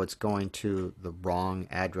understand how it's going to the wrong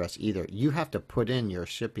address either. You have to put in your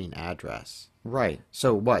shipping address. Right.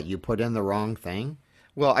 So what? You put in the wrong thing?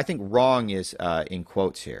 Well, I think wrong is in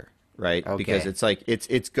quotes here, right? Okay. Because it's like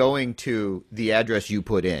it's going to the address you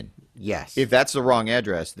put in. Yes. If that's the wrong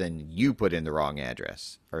address, then you put in the wrong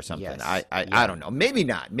address or something. Yes. I don't know. Maybe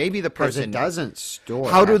not. Maybe the Because person it doesn't store.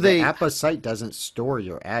 How do they? The APA site doesn't store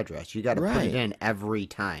your address. You got to put Right. it in every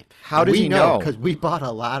time. How does he know? Because we bought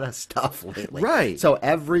a lot of stuff lately. Right. So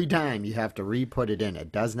every time you have to re-put it in.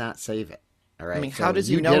 It does not save it. All right. I mean, So how does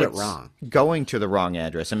you he know did it's it wrong? going to the wrong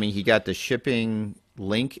address? I mean, he got the shipping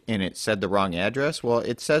link and it said the wrong address. Well,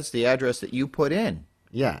 it says the address that you put in.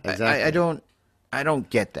 Yeah. Exactly. I don't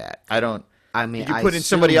get that. I mean, Did you I put in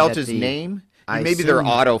somebody assume else's that the- name? I Maybe their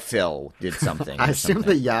assume- autofill did something. I or assume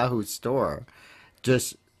something. the Yahoo store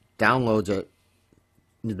just downloads it.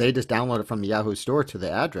 They just download it from the Yahoo store to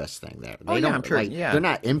the address thing there. They Oh, yeah, don't, I'm sure, like, yeah. They're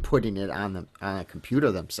not inputting it on a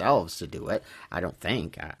computer themselves to do it. I don't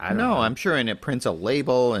think. I don't No, know. I'm sure, and it prints a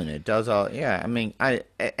label and it does all. Yeah, I mean, I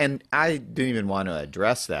didn't even want to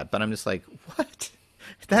address that, but I'm just like, what?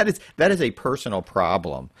 That is a personal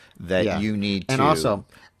problem that Yeah. you need to. And also,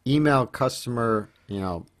 email customer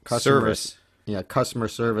Service. customer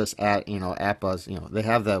service at APA's. They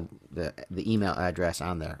have the email address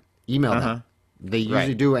on there. Email them. They usually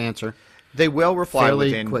Right. do answer. They will reply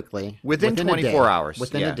Fairly quickly. within a 24 day. hours.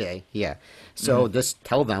 Within yeah. a day, yeah. So just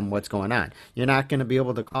tell them what's going on. You're not going to be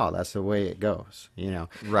able to call. That's the way it goes,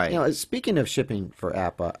 Right. Speaking of shipping for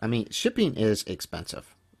APA, I mean, shipping is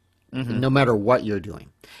expensive, no matter what you're doing.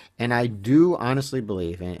 And I do honestly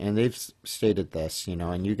believe, and they've stated this,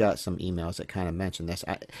 and you got some emails that kind of mention this.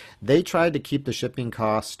 They tried to keep the shipping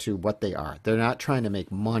costs to what they are. They're not trying to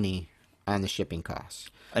make money on the shipping costs.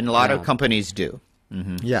 And a lot of companies do.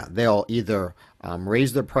 Yeah, they'll either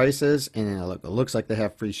raise their prices and then it looks like they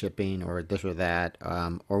have free shipping or this or that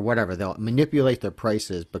or whatever. They'll manipulate their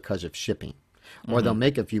prices because of shipping. or they'll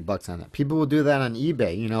make a few bucks on it. People will do that on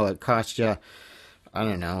eBay. You know, it costs you, I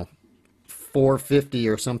don't know,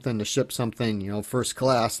 $4.50 or something to ship something, you know, first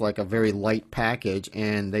class, like a very light package,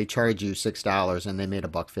 and they charge you $6 and they made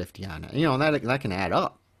 $1.50 on it. You know, and that can add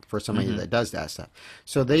up for somebody that does that stuff.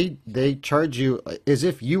 So they charge you as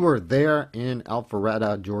if you were there in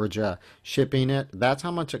Alpharetta, Georgia, shipping it. That's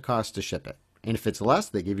how much it costs to ship it. And if it's less,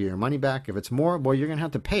 they give you your money back. If it's more, well, you're going to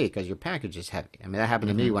have to pay because your package is heavy. I mean, that happened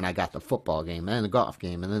to me when I got the football game and the golf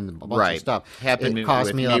game and then a bunch of stuff. Happened it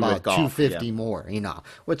cost me about with golf, $250 more, you know,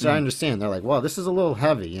 which I understand. They're like, well, this is a little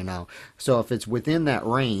heavy, you know. So if it's within that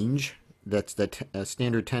range, that's the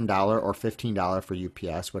standard $10 or $15 for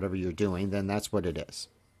UPS, whatever you're doing, then that's what it is.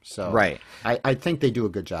 So I think they do a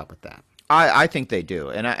good job with that. I think they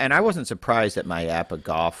do. And I wasn't surprised at my APBA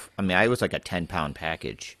golf. I mean, I was like a 10-pound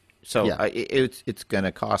package. So it's going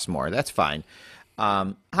to cost more. That's fine.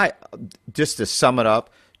 Just to sum it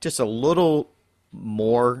up, just a little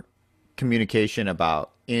more communication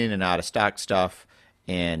about in and out of stock stuff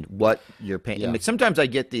and what you're paying. Yeah. I mean, sometimes I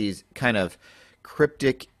get these kind of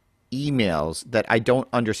cryptic emails that I don't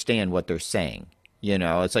understand what they're saying. You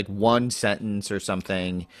know, it's like one sentence or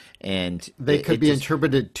something, and they could be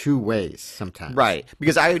interpreted two ways sometimes. Right,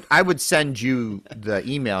 because I would send you the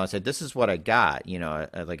email and said, "This is what I got," you know,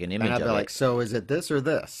 like an image and I'd of be it. like, "So is it this or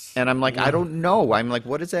this?" And I'm like, "I don't know." I'm like,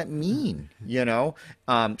 "What does that mean?" You know,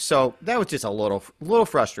 so that was just a little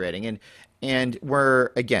frustrating, and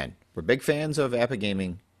we're big fans of APBA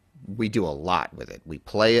Gaming. We do a lot with it. We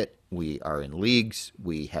play it. We are in leagues.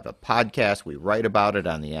 We have a podcast. We write about it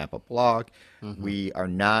on the APBA blog. We are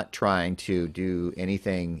not trying to do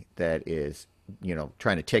anything that is, you know,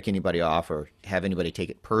 trying to tick anybody off or have anybody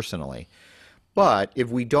take it personally. But if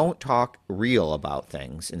we don't talk real about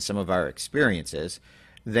things and some of our experiences,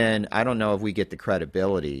 then I don't know if we get the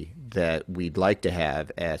credibility that we'd like to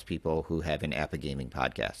have as people who have an APBA Gaming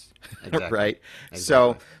podcast. Exactly. Right?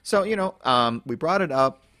 Exactly. So you know, we brought it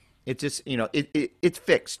up. It just, you know, it's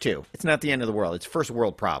fixed too. It's not the end of the world. It's first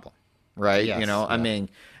world problem, right? Yes, you know, yeah.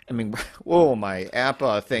 I mean, whoa, my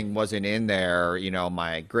APBA thing wasn't in there. You know,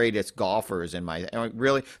 my greatest golfers and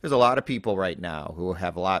really, there's a lot of people right now who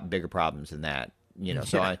have a lot bigger problems than that. You know,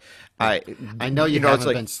 so I know you know, haven't it's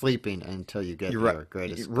like, been sleeping until you get right, your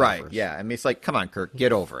greatest right? golfers. Yeah, I mean, it's like, come on, Kirk,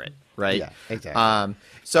 get over it, right? Yeah, exactly.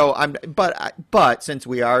 So but since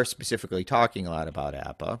we are specifically talking a lot about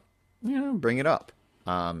APBA, you know, bring it up.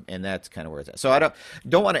 And that's kind of where it's at. So I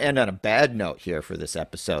don't want to end on a bad note here for this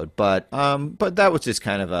episode, but that was just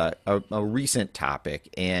kind of a recent topic.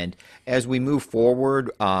 And as we move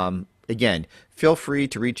forward, again, feel free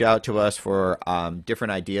to reach out to us for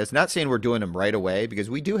different ideas. Not saying we're doing them right away, because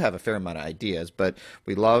we do have a fair amount of ideas, but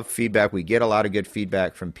we love feedback. We get a lot of good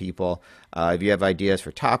feedback from people. If you have ideas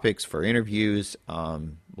for topics, for interviews,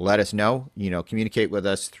 let us know. You know, communicate with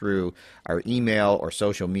us through our email or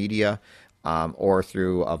social media. Or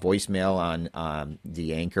through a voicemail on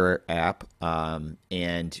the Anchor app,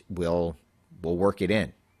 and we'll work it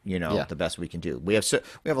in, you know, the best we can do. We have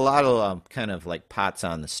a lot of kind of like pots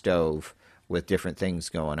on the stove with different things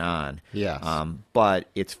going on. Yes. But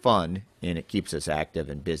it's fun and it keeps us active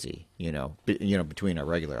and busy, you know, between our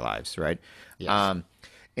regular lives, right? Yes.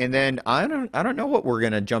 And then I don't know what we're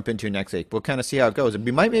gonna jump into next week. We'll kind of see how it goes.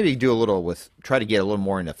 We might maybe do try to get a little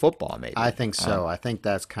more into football, maybe. I think so. I think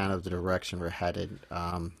that's kind of the direction we're headed.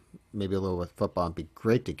 Maybe a little with football. It'd be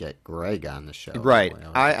great to get Greg on the show. Right. You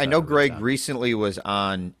know, I know Greg recently was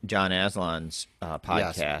on John Aslan's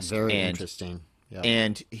podcast. Yes, very interesting. Yep.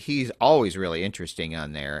 And he's always really interesting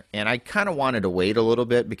on there. And I kind of wanted to wait a little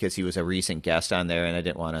bit because he was a recent guest on there, and I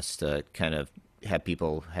didn't want us to kind of have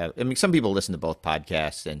people have. I mean, some people listen to both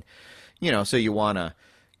podcasts, and you know, so you want to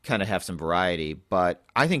kind of have some variety. But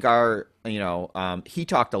I think he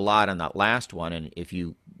talked a lot on that last one, and if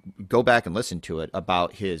you go back and listen to it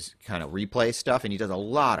about his kind of replay stuff, and he does a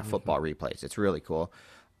lot of football replays. It's really cool.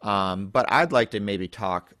 But I'd like to maybe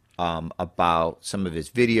talk about some of his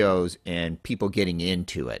videos and people getting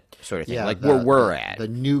into it, sort of thing, like where we're at. The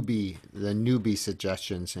newbie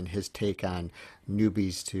suggestions and his take on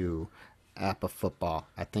newbies to APBA football.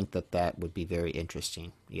 I think that would be very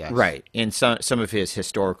interesting. Yes. Right. And some of his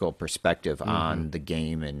historical perspective on the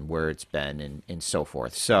game and where it's been and so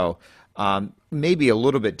forth. So maybe a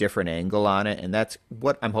little bit different angle on it, and that's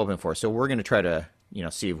what I'm hoping for. So we're going to try to,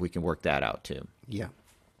 see if we can work that out too. Yeah.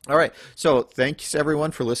 All right. So thanks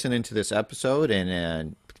everyone for listening to this episode,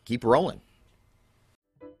 and keep rolling.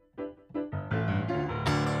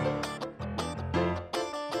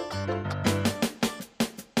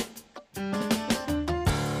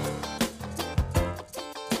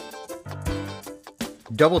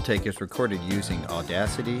 Double Take is recorded using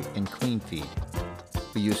Audacity and CleanFeed.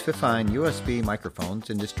 We use Fifine USB microphones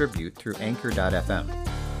and distribute through Anchor.fm.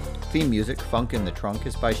 Theme music Funk in the Trunk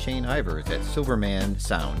is by Shane Ivers at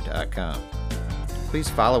silvermansound.com. Please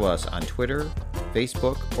follow us on Twitter,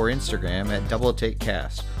 Facebook, or Instagram at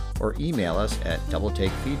DoubleTakeCast, or email us at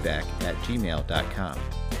doubletakefeedback@gmail.com.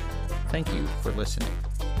 Thank you for listening.